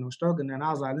attack or no stroke. And then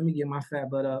I was like, let me get my fat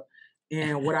butt up.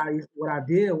 And what I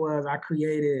did was I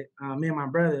created me and my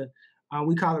brother.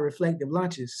 We call it reflective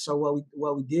lunches. So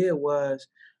what we did was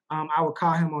I would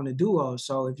call him on the duo.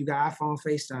 So if you got iPhone,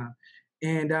 FaceTime,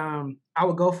 and I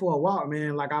would go for a walk,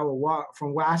 man. Like I would walk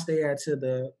from where I stay at to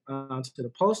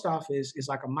the post office. It's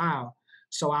like a mile.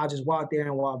 So I'll just walk there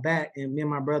and walk back, and me and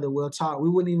my brother will talk. We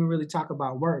wouldn't even really talk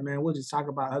about work, man. We'll just talk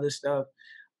about other stuff,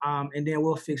 and then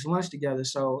we'll fix lunch together.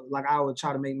 So like I would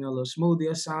try to make me a little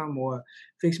smoothie or something, or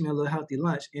fix me a little healthy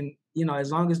lunch. And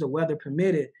as long as the weather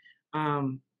permitted,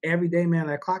 every day, man,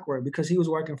 like clockwork, because he was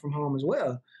working from home as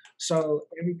well. So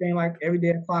everything like every day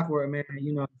at clockwork, man.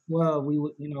 Well, we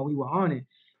were on it.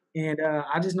 And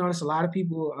I just noticed a lot of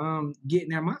people getting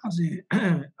their miles in.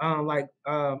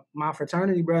 My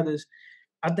fraternity brothers,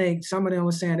 I think some of them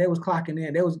was saying they was clocking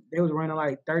in. They was running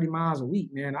like 30 miles a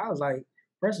week, man. I was like,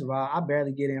 first of all, I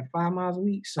barely get in 5 miles a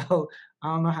week, so I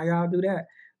don't know how y'all do that.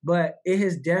 But it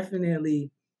has definitely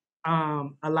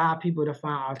allowed people to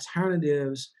find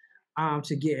alternatives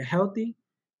to get healthy.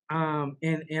 And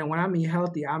when I mean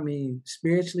healthy, I mean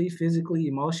spiritually, physically,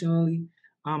 emotionally,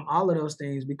 all of those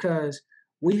things, because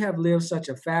we have lived such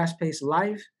a fast-paced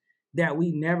life that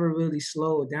we never really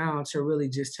slowed down to really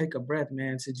just take a breath,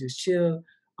 man, to just chill,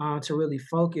 to really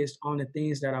focus on the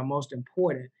things that are most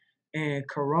important. And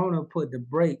Corona put the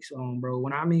brakes on, bro.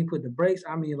 When I mean put the brakes,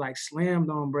 I mean like slammed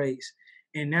on brakes.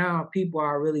 And now people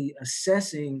are really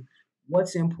assessing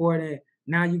what's important.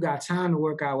 Now you got time to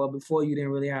work out. Well, before you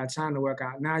didn't really have time to work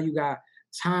out. Now you got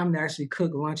time to actually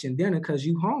cook lunch and dinner because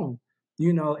you home,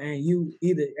 and you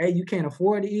either you can't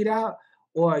afford to eat out,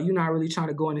 or you're not really trying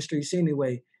to go in the streets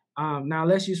anyway. Now,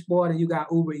 unless you sport and you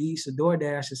got Uber Eats or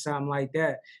DoorDash or something like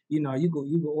that, you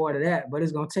go order that, but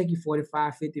it's gonna take you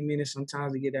 45, 50 minutes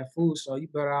sometimes to get that food. So you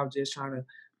better off just trying to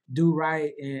do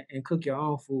right and cook your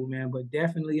own food, man. But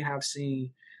definitely have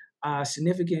seen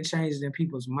significant changes in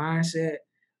people's mindset,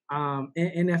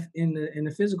 in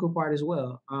the physical part as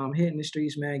well. Hitting the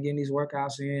streets, man, getting these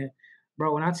workouts in,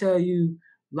 bro. When I tell you,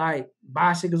 like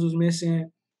bicycles was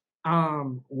missing,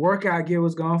 workout gear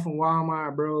was gone from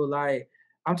Walmart, bro. Like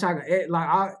I'm talking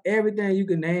everything you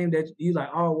can name that you like.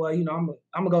 Oh well, I'm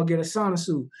gonna go get a sauna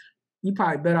suit. You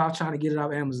probably better off trying to get it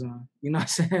off Amazon. You know what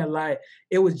I'm saying? Like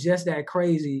it was just that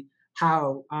crazy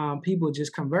how people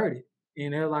just converted,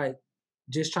 and they're like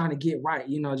just trying to get right.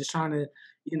 Just trying to,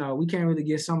 we can't really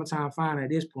get summertime fine at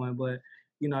this point, but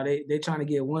they trying to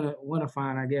get winter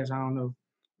fine. I guess I don't know.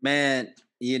 Man,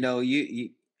 you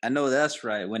I know that's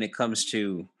right when it comes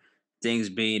to things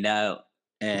being out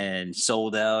and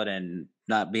sold out and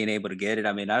not being able to get it.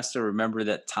 I mean, I still remember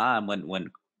that time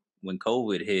when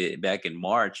COVID hit back in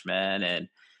March, man,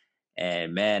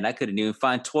 and man, I couldn't even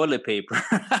find toilet paper.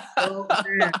 Oh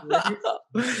man,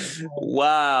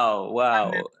 Wow, I never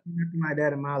wow. seen nothing like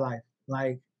that in my life.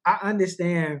 Like I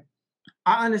understood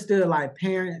like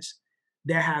parents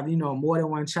that have more than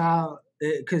one child.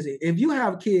 Because if you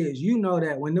have kids, you know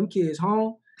that when them kids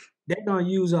home, they're gonna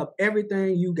use up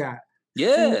everything you got. Food,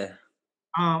 Yeah.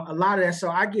 a lot of that. So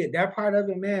I get that part of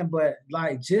it, man. But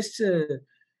like just to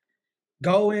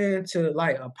go into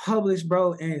like a Publix,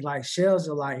 bro, and like shelves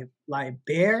are like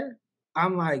bare.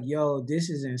 I'm like, yo, this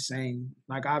is insane.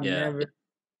 Like Yeah.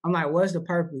 I'm like, what's the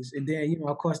purpose? And then,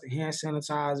 of course, the hand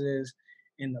sanitizers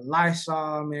and the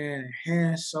Lysol, man, and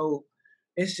hand soap.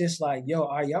 It's just like, yo,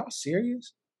 are y'all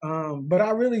serious? But I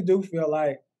really do feel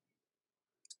like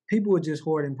people are just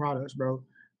hoarding products, bro.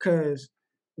 Cause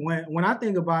when I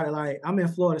think about it, like I'm in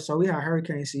Florida, so we have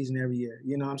hurricane season every year.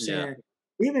 You know what I'm Yeah. saying?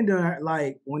 Even during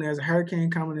like when there's a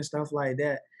hurricane coming and stuff like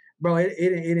that, bro,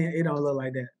 it don't look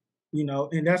like that.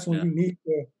 And that's when Yeah. you need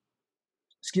to,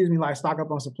 excuse me, like stock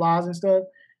up on supplies and stuff.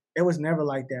 It was never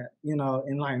like that,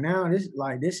 and like now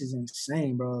this is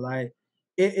insane, bro. Like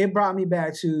it brought me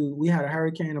back to we had a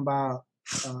hurricane about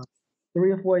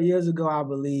 3 or 4 years ago, I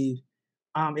believe.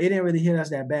 It didn't really hit us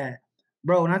that bad.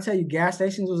 Bro, when I tell you gas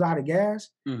stations was out of gas,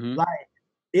 Hmm. like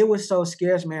it was so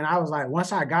scarce, man. I was like,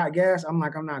 once I got gas, I'm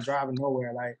like, I'm not driving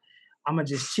nowhere. Like, I'm gonna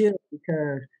just chill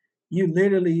because you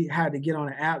literally had to get on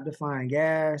an app to find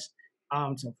gas,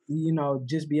 to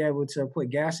just be able to put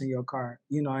gas in your car,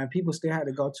 and people still had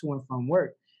to go to and from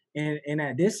work. And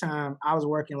at this time, I was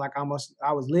working like I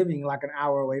was living like an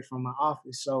hour away from my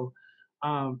office. So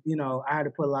I had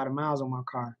to put a lot of miles on my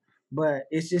car. But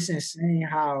it's just insane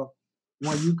how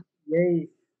when you create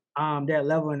that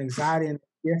level of anxiety and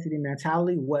scarcity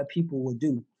mentality, what people will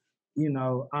do.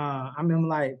 I remember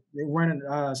like they running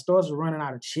stores were running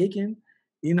out of chicken,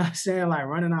 what I'm saying? Like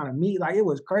running out of meat. Like it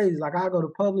was crazy. Like I go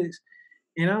to Publix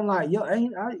and I'm like, yo,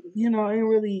 ain't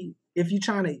really if you're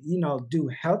trying to, do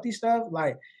healthy stuff,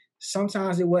 like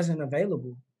sometimes it wasn't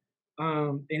available.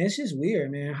 And it's just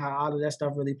weird, man, how all of that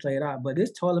stuff really played out. But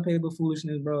this toilet paper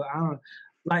foolishness, bro,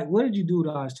 Like, what did you do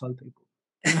to us toilet paper?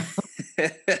 You know?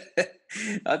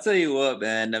 I'll tell you what,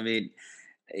 man. I mean,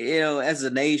 as a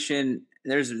nation,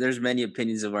 there's many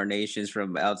opinions of our nations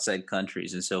from outside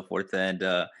countries and so forth, and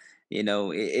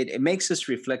it makes us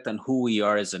reflect on who we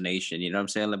are as a nation. You know what I'm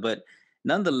saying? But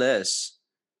nonetheless,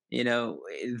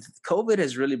 COVID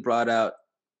has really brought out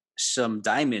some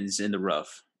diamonds in the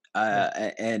rough,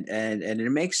 Yeah. and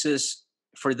it makes us,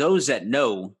 for those that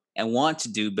know and want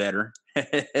to do better,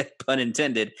 pun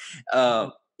intended. Uh,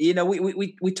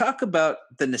 we talk about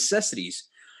the necessities,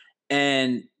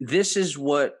 and this is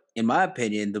what, in my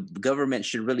opinion, the government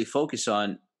should really focus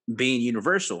on: being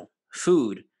universal: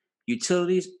 food,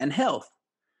 utilities, and health.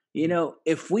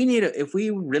 If we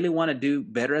really want to do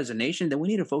better as a nation, then we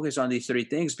need to focus on these three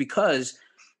things because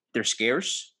they're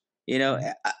scarce.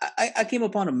 Mhm. I came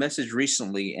upon a message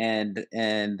recently, and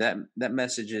that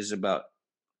message is about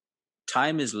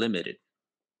time is limited,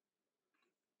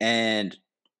 and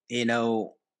you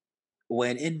know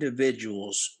when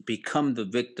individuals become the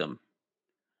victim,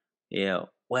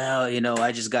 well,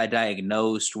 I just got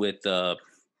diagnosed with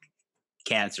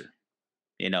cancer.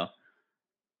 You know,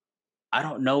 I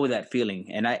don't know that feeling,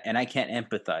 and I can't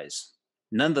empathize.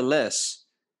 Nonetheless,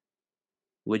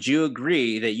 would you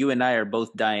agree that you and I are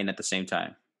both dying at the same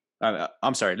time?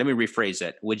 I'm sorry. Let me rephrase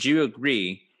that. Would you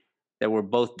agree that we're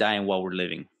both dying while we're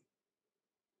living?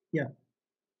 Yeah.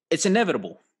 It's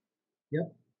inevitable.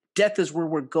 Yep. Death is where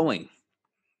we're going.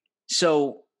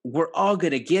 So we're all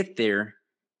going to get there.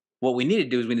 What we need to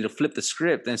do is we need to flip the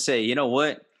script and say, you know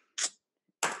what?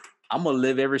 I'm going to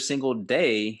live every single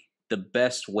day the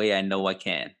best way I know I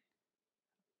can.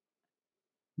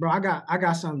 Bro, I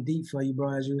got something deep for you,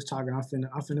 bro. As you was talking, I'm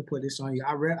finna put this on you.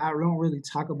 I don't really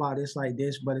talk about this like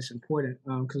this, but it's important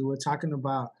because we're talking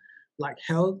about like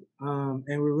health, and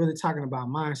we're really talking about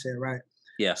mindset, right?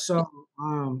 Yeah. So,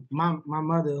 my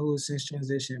mother, who has since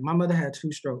transitioned, my mother had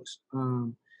two strokes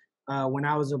when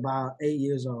I was about 8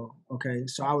 years old. Okay,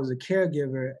 so I was a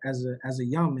caregiver as a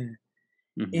young man.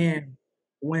 Hmm. And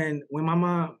when my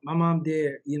mom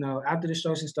did, after the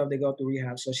strokes and stuff, they go through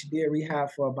rehab. So she did rehab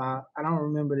for about, I don't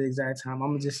remember the exact time. I'm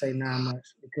gonna just say 9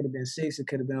 months. It could have been six. It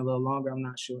could have been a little longer. I'm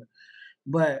not sure.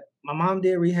 But my mom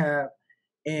did rehab,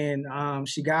 and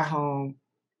she got home,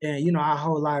 and our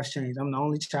whole lives changed. I'm the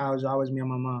only child. It was always me and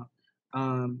my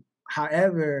mom.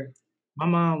 However, my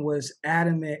mom was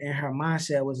adamant, and her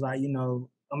mindset was like, I'm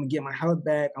gonna get my health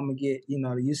back. I'm gonna get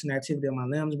the use and activity of my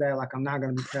limbs back. Like I'm not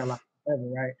gonna be paralyzed forever,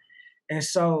 right? And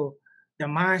so the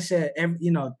mindset,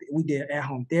 we did at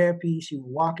home therapy. She would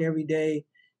walk every day.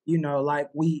 Like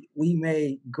we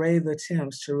made grave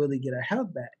attempts to really get her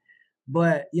health back.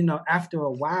 But after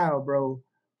a while, bro,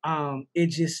 it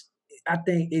just I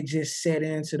think it just set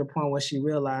in to the point where she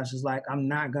realized is like I'm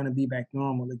not gonna be back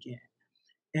normal again.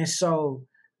 And so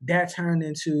that turned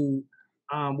into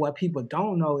what people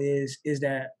don't know is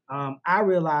that I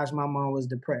realized my mom was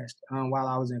depressed while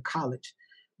I was in college,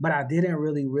 but I didn't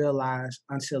really realize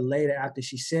until later after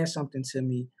she said something to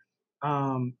me.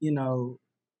 Um, you know,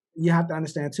 you have to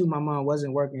understand too, my mom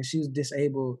wasn't working. She was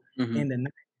disabled Hmm. in the 90s,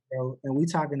 bro. And we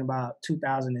talking about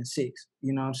 2006.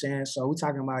 You know what I'm saying? So we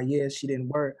talking about years she didn't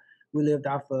work. We lived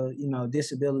off of,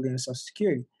 disability and social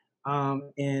security.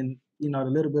 And the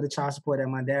little bit of child support that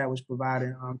my dad was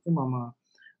providing to my mom.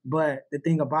 But the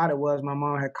thing about it was my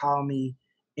mom had called me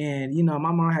and my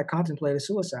mom had contemplated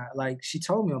suicide. Like she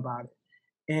told me about it.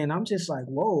 And I'm just like,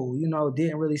 whoa,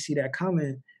 didn't really see that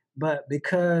coming. But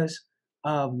because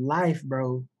of life,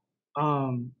 bro,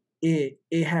 it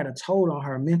had a toll on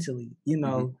her mentally.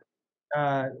 Hmm.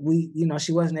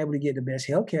 She wasn't able to get the best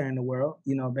healthcare in the world,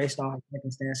 based on her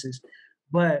circumstances.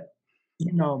 But,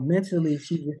 mentally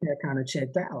she just had kind of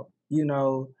checked out,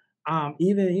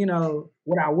 even,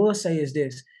 what I will say is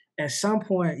this, at some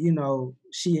point,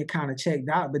 she had kind of checked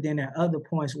out, but then at other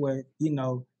points where,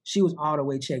 she was all the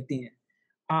way checked in.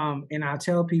 And I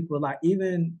tell people like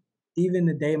even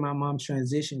the day my mom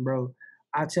transitioned, bro,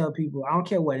 I tell people I don't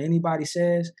care what anybody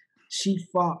says. She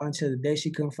fought until the day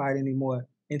she couldn't fight anymore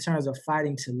in terms of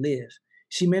fighting to live.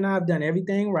 She may not have done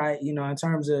everything right, in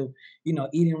terms of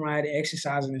eating right,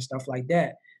 exercising, and stuff like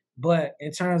that. But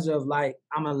in terms of like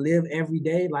I'm gonna live every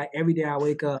day, like every day I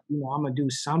wake up, I'm gonna do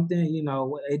something.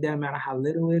 It doesn't matter how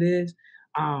little it is.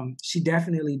 She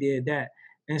definitely did that.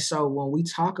 And so when we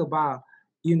talk about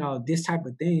this type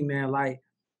of thing, man, like,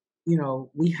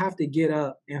 we have to get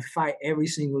up and fight every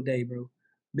single day, bro.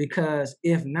 Because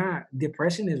if not,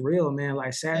 depression is real, man.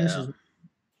 Like sadness Yeah. is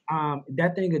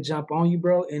that thing could jump on you,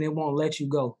 bro, and it won't let you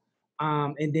go.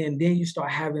 And then you start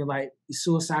having like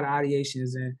suicidal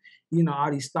ideations and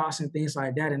all these thoughts and things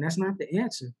like that. And that's not the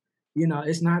answer.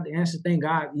 It's not the answer. Thank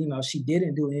God, she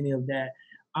didn't do any of that.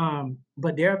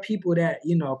 But there are people that,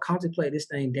 contemplate this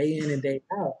thing day in and day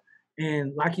out.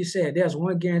 And like you said, there's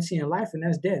one guarantee in life, and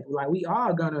that's death. Like, we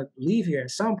are gonna leave here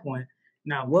at some point.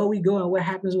 Now, where we go and what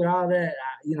happens with all that,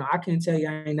 I can't tell you.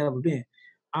 I ain't never been.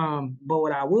 But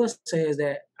what I will say is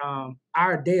that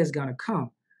our day is gonna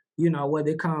come.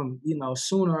 Whether it come,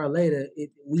 sooner or later,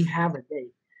 we have a day.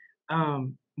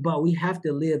 But we have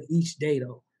to live each day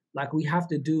though. Like, we have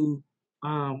to do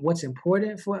what's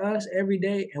important for us every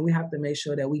day, and we have to make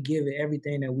sure that we give it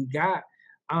everything that we got.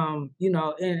 And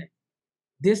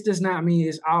this does not mean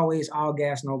it's always all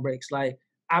gas, no brakes. Like,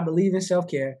 I believe in self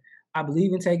care. I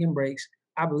believe in taking breaks.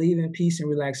 I believe in peace and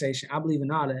relaxation. I believe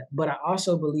in all that. But I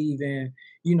also believe in,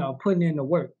 putting in the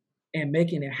work and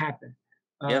making it happen.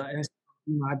 Yep. And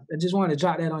I just wanted to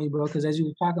drop that on you, bro, because as you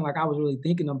were talking, like, I was really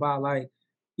thinking about, like,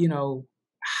 you know,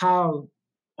 how,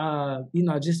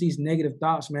 just these negative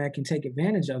thoughts, man, can take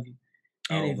advantage of you.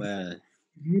 And Oh if man.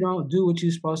 you don't do what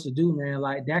you're supposed to do, man,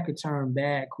 like, that could turn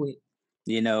bad quick.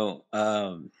 You know,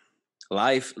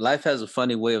 life has a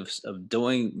funny way of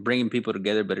bringing people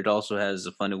together, but it also has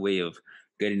a funny way of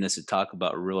getting us to talk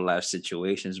about real life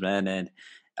situations, man. And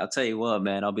I'll tell you what,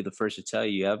 man, I'll be the first to tell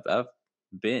you,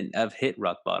 I've hit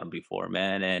rock bottom before,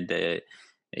 man. And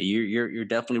you're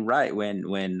definitely right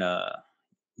when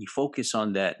you focus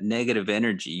on that negative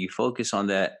energy, you focus on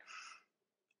that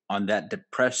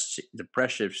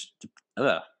depressive,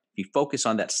 you focus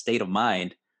on that state of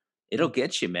mind, it'll Mm.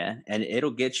 get you, man, and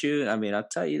it'll get you. I mean, I'll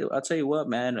tell you what,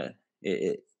 man.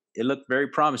 It looked very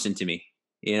promising to me,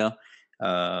 you know.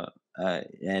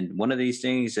 And one of these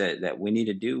things that we need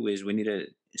to do is we need to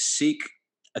seek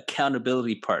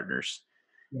accountability partners.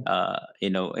 Yeah.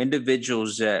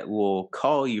 Individuals that will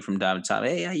call you from time to time.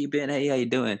 Hey, how you been? Hey, how you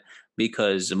doing?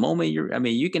 Because the moment I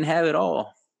mean, you can have it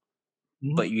all,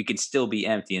 but Mhm. you can still be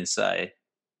empty inside.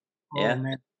 Oh, Yeah.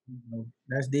 man,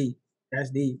 that's deep.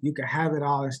 That's deep. You can have it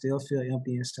all and still feel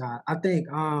empty inside. I think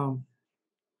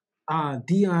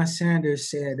Deion Sanders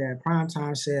said that.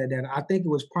 Primetime said that. I think it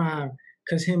was Prime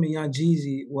because him and Young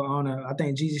Jeezy were on I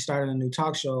think Jeezy started a new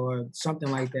talk show or something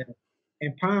like that.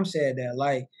 And Prime said that,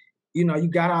 like, you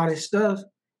got all this stuff,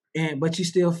 but you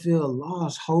still feel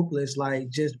lost, hopeless, like,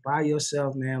 just by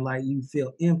yourself, man. Like, you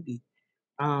feel empty.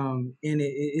 And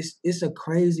it's a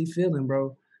crazy feeling,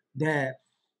 bro. That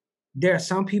there are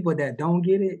some people that don't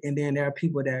get it, and then there are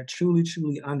people that truly,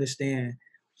 truly understand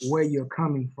where you're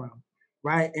coming from,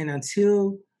 right? And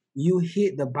until you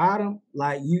hit the bottom,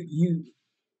 like,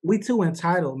 we too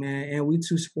entitled, man, and we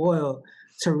too spoiled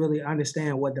to really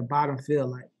understand what the bottom feel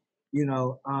like.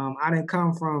 I didn't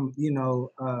come from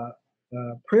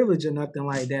privilege or nothing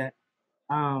like that,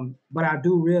 but I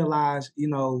do realize,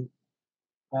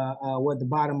 what the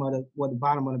bottom of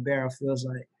the barrel feels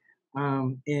like.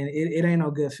 And it ain't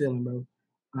no good feeling, bro.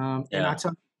 And I Yeah.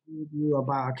 talked to you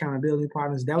about accountability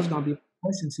partners. That was gonna be a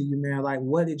question to you, man. Like,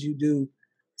 what did you do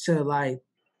to, like,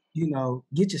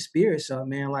 get your spirits up,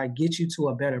 man? Like, get you to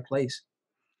a better place.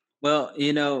 Well,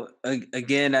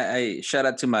 again, I shout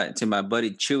out to my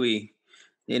buddy Chewy.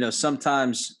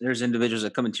 Sometimes there's individuals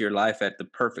that come into your life at the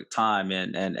perfect time,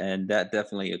 and that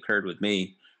definitely occurred with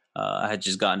me. I had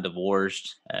just gotten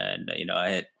divorced, and I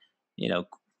had, you know,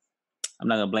 I'm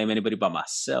not gonna blame anybody but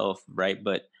myself, right?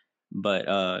 But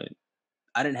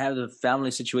I didn't have the family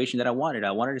situation that I wanted.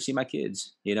 I wanted to see my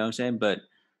kids. You know what I'm saying? But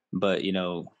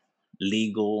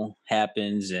legal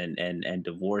happens and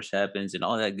divorce happens and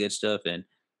all that good stuff and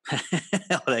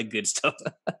all that good stuff.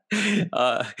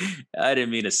 uh, I didn't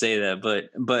mean to say that,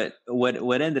 but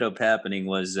what ended up happening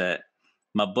was that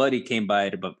my buddy came by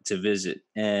to visit,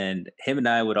 and him and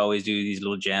I would always do these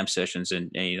little jam sessions, and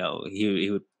he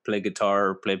would play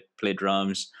guitar, play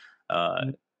drums, uh,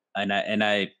 Mm. and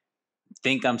I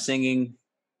think I'm singing.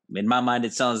 In my mind,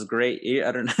 it sounds great.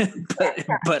 I don't know,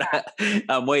 but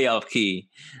I'm way off key.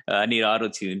 I need auto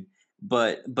tune.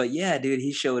 But yeah, dude,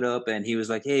 he showed up and he was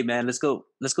like, "Hey, man, let's go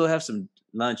have some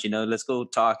lunch. Let's go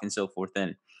talk and so forth."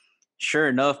 And sure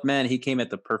enough, man, he came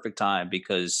at the perfect time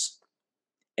because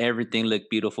everything looked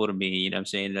beautiful to me. You know what I'm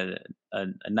saying? A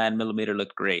 9 millimeter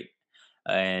looked great,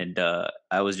 and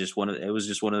I was just it was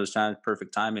just one of those times,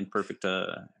 perfect time and perfect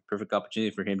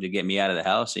opportunity for him to get me out of the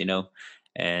house.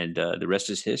 And the rest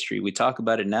is history. We talk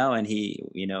about it now, and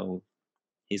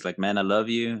he's like, "Man, I love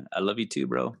you too,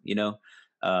 bro."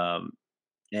 Um,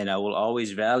 and I will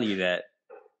always value that.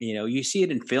 You see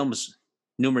it in films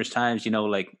numerous times.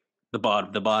 Like the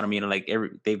bottom. Like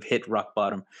they've hit rock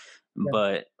bottom, Yeah,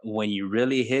 but when you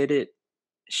really hit it,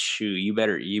 shoot, you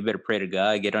better pray to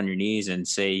God, get on your knees, and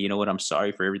say, you know what, I'm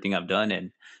sorry for everything I've done,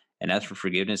 and ask for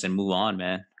forgiveness and move on,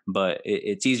 man. But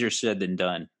it's easier said than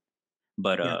done.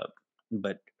 But yeah, uh,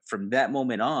 but from that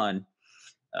moment on,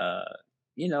 uh,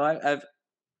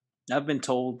 I've been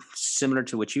told similar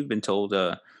to what you've been told.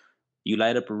 You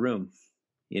light up a room.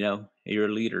 You're a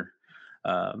leader,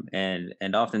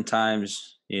 and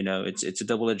oftentimes, it's a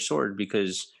double edged sword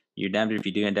because you're damned if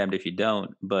you do and damned if you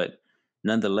don't. But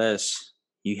nonetheless,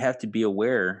 you have to be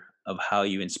aware of how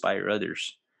you inspire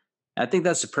others. I think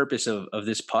that's the purpose of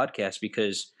this podcast,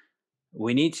 because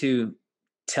we need to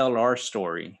tell our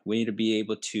story. We need to be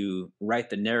able to write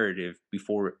the narrative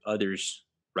before others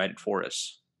write it for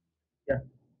us. Yeah.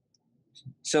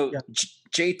 So, Yeah.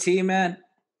 JT, man,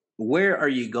 where are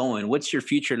you going? What's your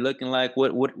future looking like?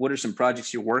 What are some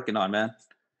projects you're working on, man?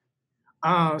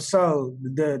 So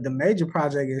the major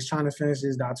project is trying to finish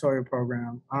this doctoral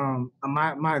program.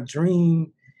 My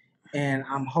dream, and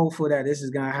I'm hopeful that this is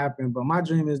gonna happen, but my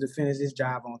dream is to finish this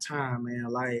job on time, man.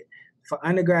 Like for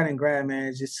undergrad and grad, man,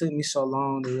 it just took me so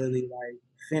long to really like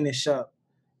finish up.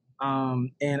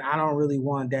 And I don't really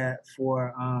want that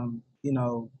for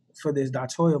for this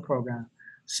doctoral program.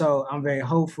 So I'm very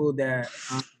hopeful that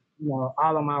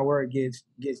all of my work gets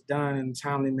done in a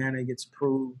timely manner, gets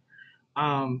approved.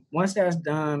 Once that's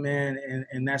done, man,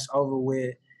 and that's over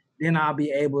with, then I'll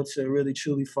be able to really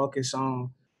truly focus on,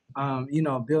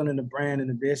 building the brand and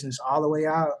the business all the way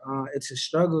out. It's a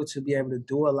struggle to be able to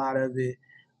do a lot of it.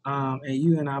 And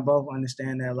you and I both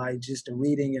understand that, like just the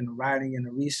reading and the writing and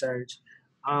the research,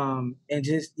 and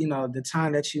just, the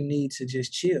time that you need to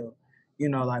just chill.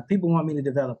 Like people want me to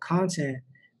develop content,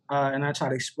 and I try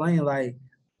to explain like,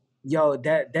 yo,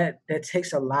 that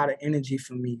takes a lot of energy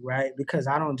from me, right? Because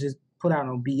I don't just put out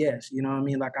no BS, you know what I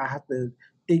mean? Like I have to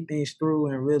think things through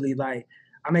and really like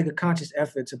I make a conscious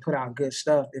effort to put out good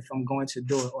stuff if I'm going to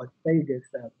do it or say good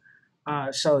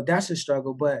stuff. So that's a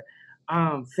struggle, but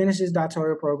finish this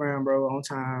doctoral program, bro, on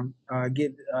time.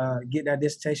 Get that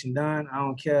dissertation done. I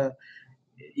don't care,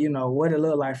 what it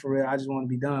look like for real. I just want to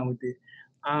be done with it.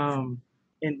 And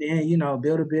then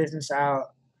build a business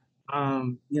out,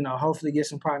 hopefully get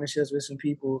some partnerships with some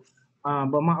people.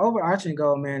 But my overarching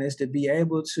goal, man, is to be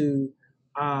able to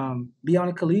be on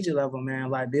a collegiate level, man,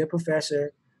 like be a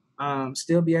professor,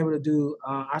 still be able to do,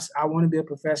 I want to be a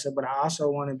professor, but I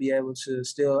also want to be able to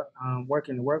still work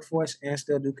in the workforce and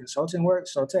still do consulting work.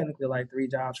 So technically like 3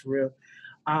 jobs for real.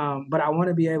 But I want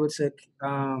to be able to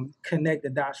connect the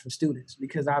dots for students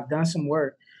because I've done some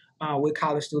work with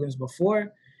college students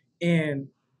before. And,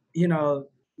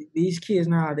 these kids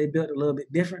now, they built a little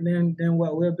bit different than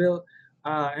what we're built.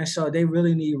 And so they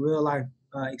really need real life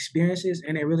experiences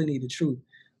and they really need the truth.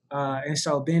 And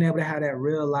so being able to have that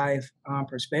real life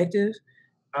perspective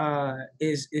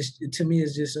is to me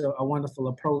is just a wonderful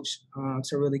approach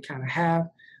to really kind of have.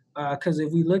 Because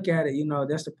if we look at it,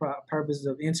 that's the purpose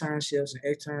of internships and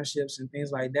externships and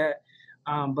things like that.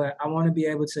 But I want to be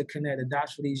able to connect the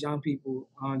dots for these young people,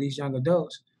 these young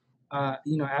adults,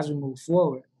 as we move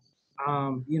forward.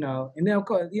 And then of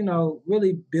course,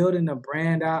 really building the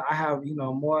brand out. I have,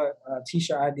 more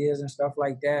t-shirt ideas and stuff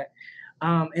like that.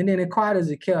 And then it quiet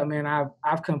as it kept, man.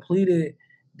 I've completed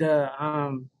the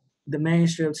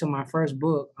manuscript to my first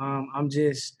book.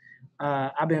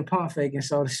 I've been pump faking,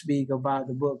 so to speak, about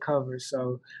the book cover.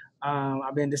 So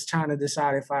I've been just trying to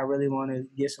decide if I really want to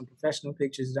get some professional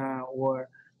pictures done or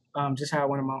just have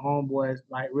one of my homeboys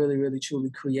like really, really,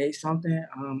 truly create something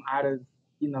out of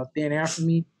thin air for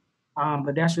me.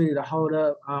 But that's really the hold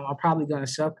up. I'm probably going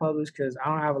to self-publish because I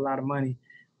don't have a lot of money.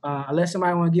 Unless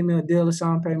somebody want to give me a deal or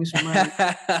something, pay me some money.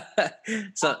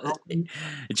 So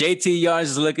JT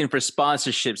Yarns is looking for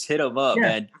sponsorships. Hit him up,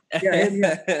 man.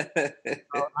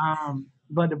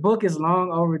 But the book is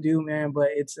long overdue, man. But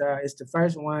it's the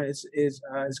first one.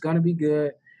 It's going to be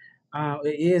good.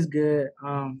 It is good.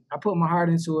 I put my heart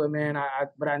into it, man.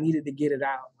 But I needed to get it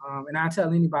out. And I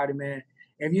tell anybody, man,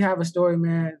 if you have a story,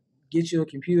 man, get you a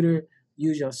computer,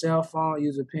 use your cell phone,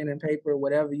 use a pen and paper,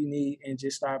 whatever you need, and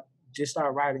just start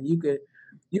writing. You could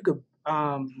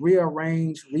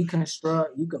rearrange,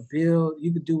 reconstruct, you could build,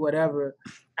 you could do whatever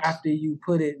after you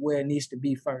put it where it needs to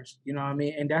be first. You know what I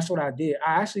mean? And that's what I did.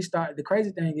 I actually started. The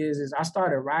crazy thing is I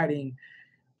started writing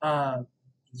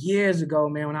years ago,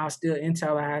 man, when I was still in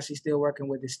Tallahassee, still working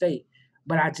with the state.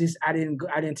 But I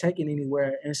didn't take it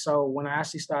anywhere. And so when I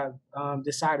actually started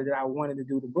decided that I wanted to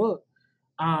do the book,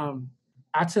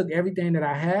 I took everything that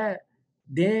I had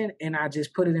then and I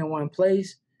just put it in one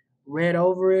place, read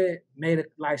over it,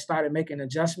 started making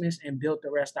adjustments and built the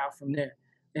rest out from there.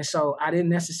 And so I didn't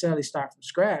necessarily start from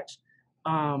scratch,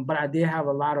 but I did have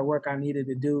a lot of work I needed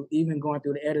to do, even going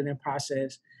through the editing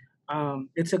process.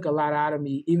 It took a lot out of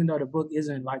me, even though the book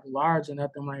isn't like large or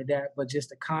nothing like that, but just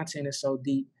the content is so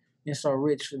deep and so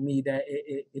rich for me that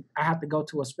I have to go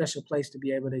to a special place to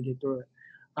be able to get through it.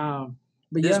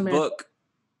 But this book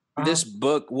This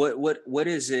book, what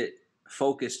is it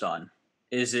focused on?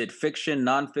 Is it fiction,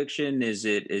 nonfiction? Is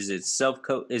it is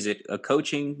it a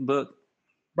coaching book?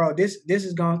 Bro, this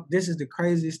is the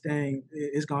craziest thing.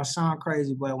 It's gonna sound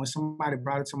crazy, but when somebody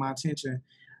brought it to my attention,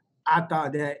 I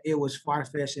thought that it was far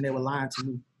fetched and they were lying to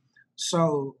me.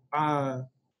 So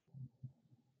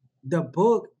the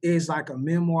book is like a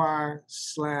memoir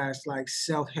slash like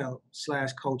self help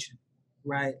slash coaching,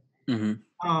 right?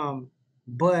 Mm-hmm.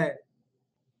 But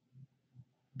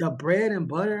the bread and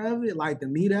butter of it, like the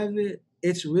meat of it,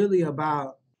 it's really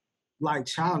about like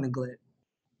child neglect.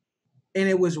 And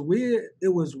it was weird.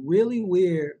 It was really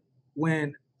weird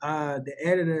when the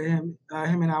editor, him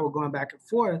and I were going back and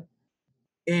forth,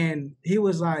 and he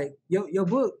was like, your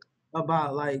book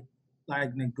about like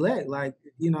neglect, like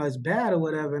it's bad or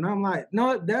whatever." And I'm like,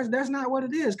 "No, that's not what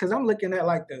it is," because I'm looking at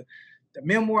like the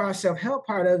memoir self help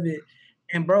part of it,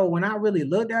 and bro, when I really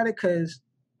looked at it, because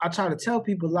I try to tell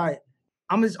people like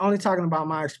I'm just only talking about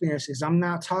my experiences. I'm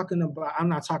not talking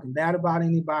bad about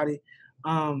anybody,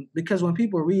 because when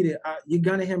people read it, you're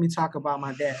gonna hear me talk about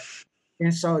my dad.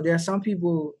 And so there's some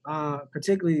people,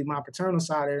 particularly my paternal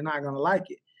side, that are not going to like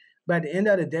it. But at the end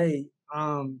of the day,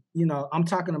 I'm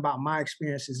talking about my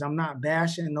experiences. I'm not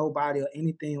bashing nobody or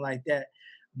anything like that.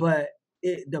 But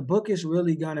the book is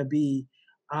really going to be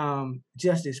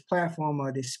just this platform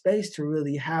or this space to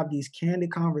really have these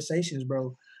candid conversations,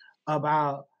 bro,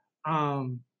 about,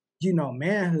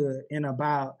 manhood and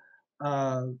about,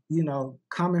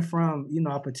 coming from,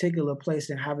 a particular place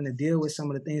and having to deal with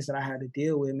some of the things that I had to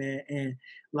deal with, man, and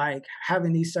like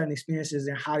having these certain experiences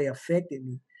and how they affected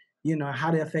me,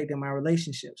 how they affected my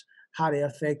relationships, how they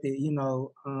affected,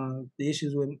 the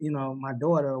issues with, my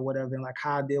daughter or whatever, and like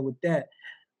how I deal with that.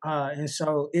 And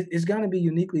so it's going to be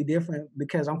uniquely different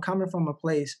because I'm coming from a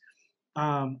place,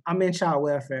 I'm in child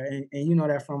welfare, and you know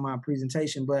that from my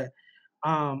presentation, but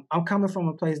I'm coming from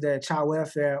a place that child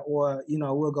welfare or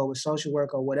we'll go with social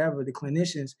work or whatever, the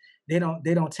clinicians, they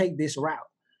don't take this route.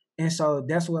 And so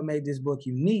that's what made this book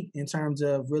unique in terms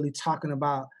of really talking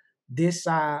about this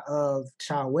side of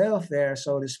child welfare,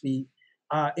 so to speak,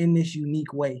 in this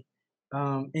unique way.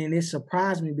 And it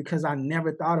surprised me because I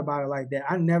never thought about it like that.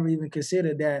 I never even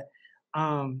considered that,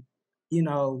 um, you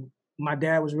know, my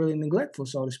dad was really neglectful,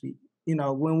 so to speak.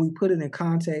 When we put it in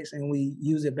context and we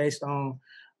use it based on,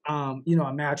 a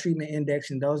maltreatment index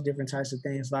and those different types of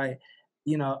things, like,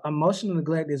 emotional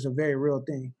neglect is a very real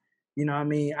thing. You know what I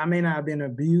mean? I may not have been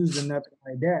abused or nothing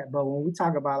like that, but when we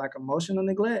talk about like emotional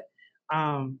neglect,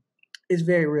 um, it's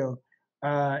very real.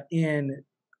 And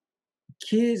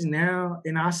kids now,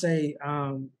 and I say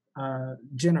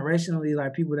generationally,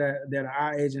 like people that are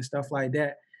our age and stuff like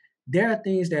that, there are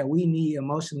things that we need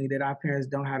emotionally that our parents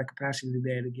don't have the capacity to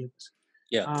be able to give us.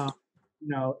 Yeah.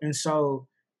 And so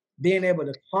being able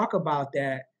to talk about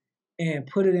that and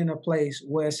put it in a place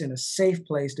where it's in a safe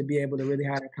place to be able to really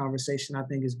have that conversation, I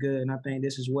think is good. And I think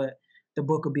this is what the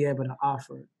book will be able to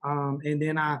offer. And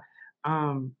then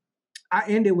um, I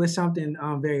ended with something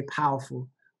very powerful.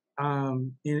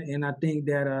 And I think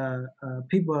that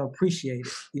people appreciate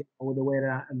it, with the way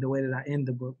that I end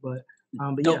the book. But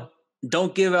yeah,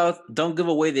 Don't give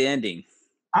away the ending.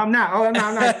 I'm not. Oh, I'm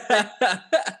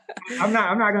not.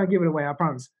 I'm not gonna give it away. I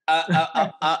promise.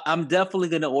 I'm definitely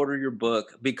going to order your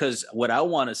book because what I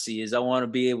want to see is I want to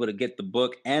be able to get the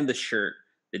book and the shirt,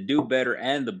 the Do Better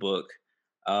and the book,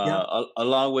 Yep.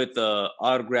 along with an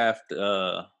autographed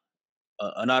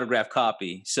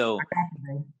copy. I So, got you,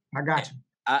 man. I got you.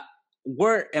 I,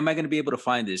 where am I going to be able to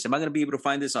find this? Am I going to be able to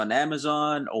find this on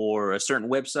Amazon or a certain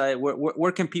website?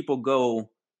 Where can people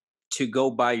go to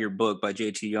go buy your book by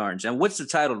JT Yarns? And what's the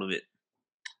title of it?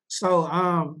 So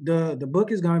the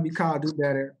book is gonna be called Do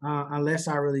Better, unless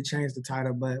I really change the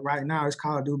title. But right now it's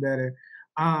called Do Better.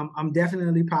 I'm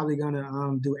definitely probably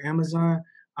gonna do Amazon.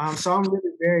 So I'm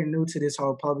really very new to this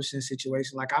whole publishing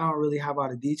situation. Like I don't really have all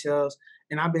the details,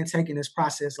 and I've been taking this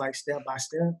process like step by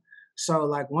step. So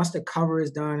like once the cover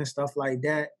is done and stuff like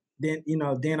that, then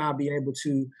I'll be able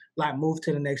to like move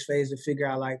to the next phase to figure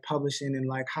out like publishing and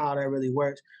like how that really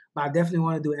works. But I definitely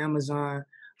want to do Amazon.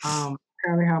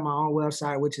 Currently have my own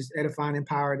website, which is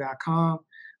edifyandempower.com.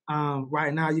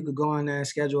 Right now, you could go in there and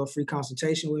schedule a free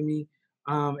consultation with me,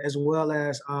 as well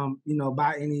as,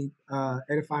 buy any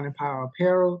Edifying Empower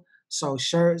apparel. So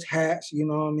shirts, hats, you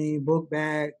know what I mean, book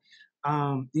bag,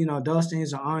 those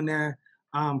things are on there.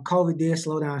 COVID did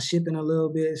slow down shipping a little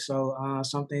bit, so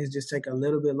some things just take a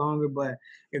little bit longer. But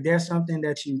if there's something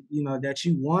that you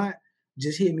want,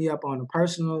 just hit me up on the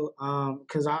personal,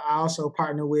 because I also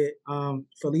partner with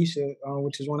Felicia,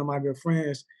 which is one of my good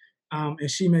friends,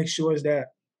 and she makes sure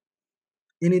that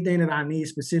anything that I need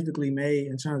specifically made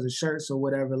in terms of shirts or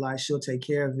whatever, like she'll take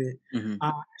care of it. Mm-hmm.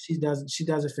 She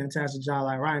does a fantastic job.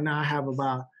 Like right now, I have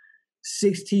about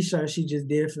 6 T-shirts she just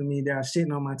did for me that are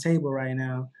sitting on my table right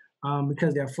now,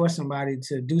 because they're for somebody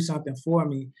to do something for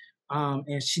me.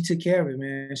 And she took care of it,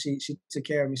 man. She took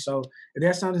care of me. So if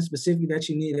there's something specific that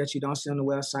you need that you don't see on the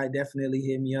website, definitely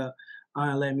hit me up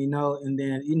and let me know. And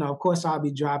then, of course, I'll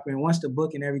be dropping once the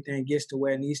book and everything gets to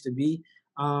where it needs to be,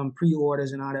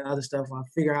 pre-orders and all that other stuff. I'll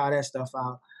figure all that stuff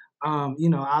out.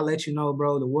 I'll let you know,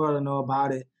 bro. The world will know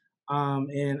about it.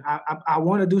 And I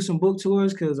want to do some book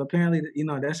tours because apparently,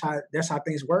 that's how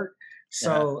things work.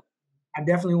 So I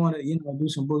definitely want to, do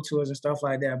some book tours and stuff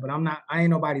like that. But I ain't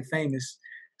nobody famous.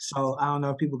 So I don't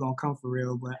know if people gonna come for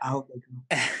real, but I hope they come.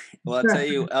 Well,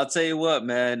 I'll tell you what,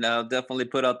 man. I'll definitely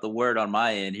put out the word on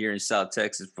my end here in South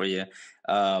Texas for you.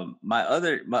 My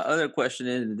other question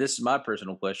is, and this is my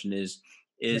personal question is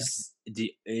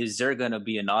there gonna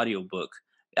be an audiobook?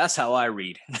 That's how I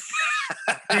read.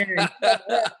 Yeah,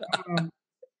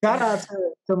 shout out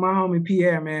to my homie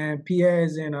Pierre, man. Pierre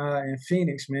is in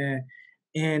Phoenix, man.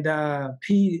 And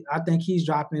P, I think he's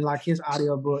dropping like his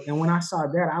audiobook. And when I saw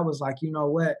that, I was like, you know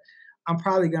what? I'm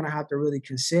probably gonna have to really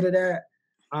consider that.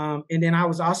 And then I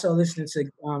was also listening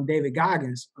to David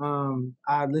Goggins.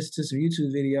 I listened to some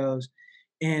YouTube videos,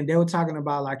 and they were talking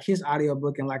about like his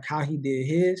audiobook and like how he did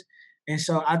his. And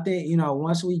so I think,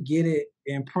 once we get it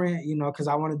in print, because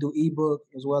I want to do ebook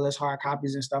as well as hard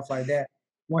copies and stuff like that.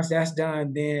 Once that's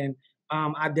done, then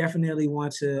I definitely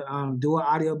want to do an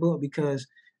audiobook because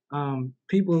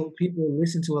people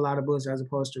listen to a lot of books as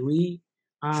opposed to read.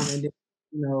 And then,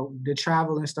 the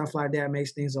travel and stuff like that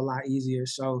makes things a lot easier.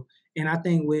 So, and I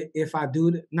think when I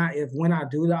do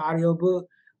the audiobook,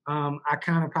 I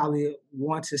kind of probably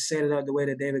want to set it up the way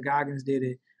that David Goggins did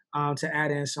it, to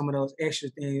add in some of those extra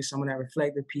things, some of that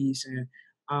reflective piece and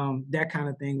that kind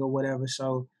of thing or whatever.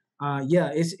 So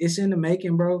it's in the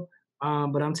making, bro.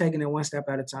 But I'm taking it one step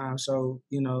at a time. So,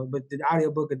 but the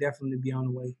audiobook will definitely be on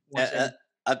the way.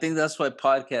 I think that's why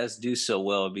podcasts do so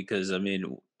well because I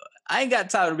ain't got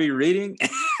time to be reading.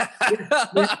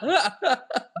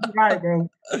 Right, bro.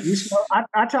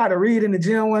 I tried to read in the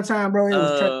gym one time, bro. It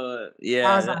was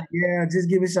I was like, just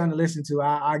give me something to listen to.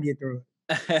 I'll get through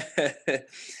it.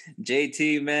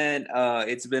 JT, man,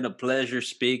 it's been a pleasure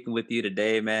speaking with you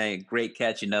today, man. Great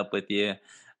catching up with you.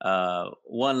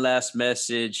 One last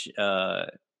message to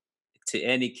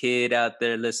any kid out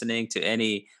there listening, to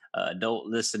any adult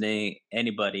listening,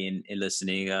 anybody in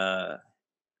listening.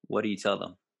 What do you tell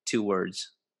them? 2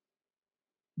 words.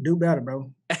 Do better,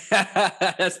 bro.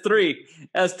 That's 3.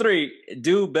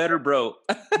 Do better, bro.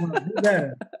 Do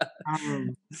better.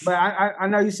 But I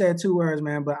know you said 2 words,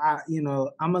 man, but I'm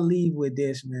gonna leave with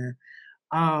this, man.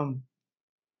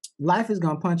 Life is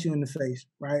gonna punch you in the face,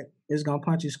 right? It's gonna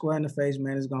punch you square in the face,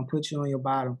 man. It's gonna put you on your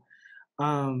bottom.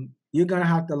 You're gonna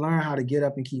have to learn how to get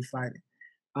up and keep fighting.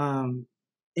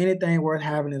 Anything worth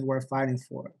having is worth fighting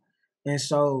for. And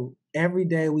so every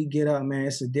day we get up, man,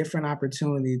 it's a different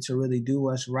opportunity to really do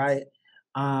what's right,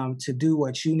 to do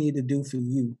what you need to do for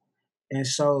you. And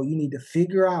so you need to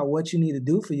figure out what you need to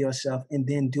do for yourself and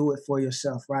then do it for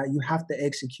yourself, right? You have to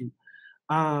execute,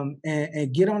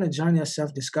 and get on a journey of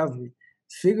self-discovery.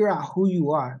 Figure out who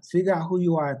you are. Figure out who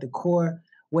you are at the core,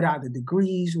 without the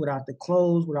degrees, without the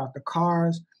clothes, without the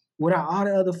cars, without all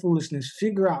the other foolishness.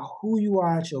 Figure out who you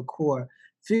are at your core.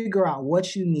 Figure out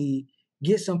what you need.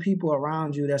 Get some people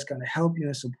around you that's going to help you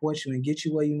and support you and get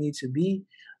you where you need to be.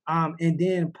 And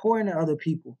then pour into other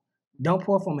people. Don't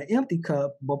pour from an empty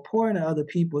cup, but pour into other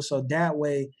people so that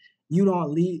way you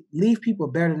don't leave people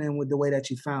better than with the way that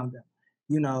you found them.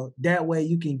 That way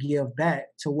you can give back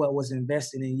to what was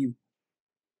invested in you.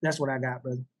 That's what I got,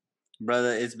 brother.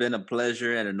 Brother, it's been a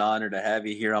pleasure and an honor to have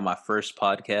you here on my first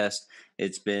podcast.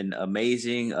 It's been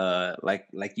amazing.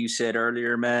 Like you said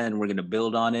earlier, man, we're going to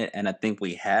build on it. And I think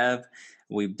we have.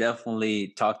 We've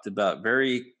definitely talked about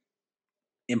very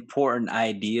important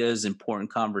ideas, important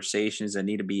conversations that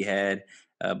need to be had.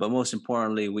 But most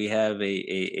importantly, we have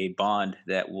a bond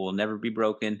that will never be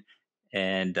broken.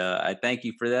 And I thank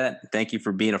you for that. Thank you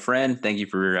for being a friend. Thank you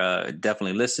for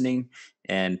definitely listening.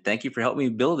 And thank you for helping me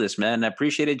build this, man. I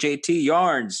appreciate it. JT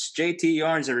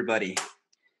Yarns, everybody.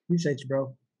 Appreciate you,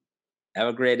 bro. Have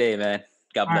a great day, man.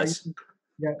 God bless. Right.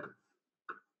 Yeah.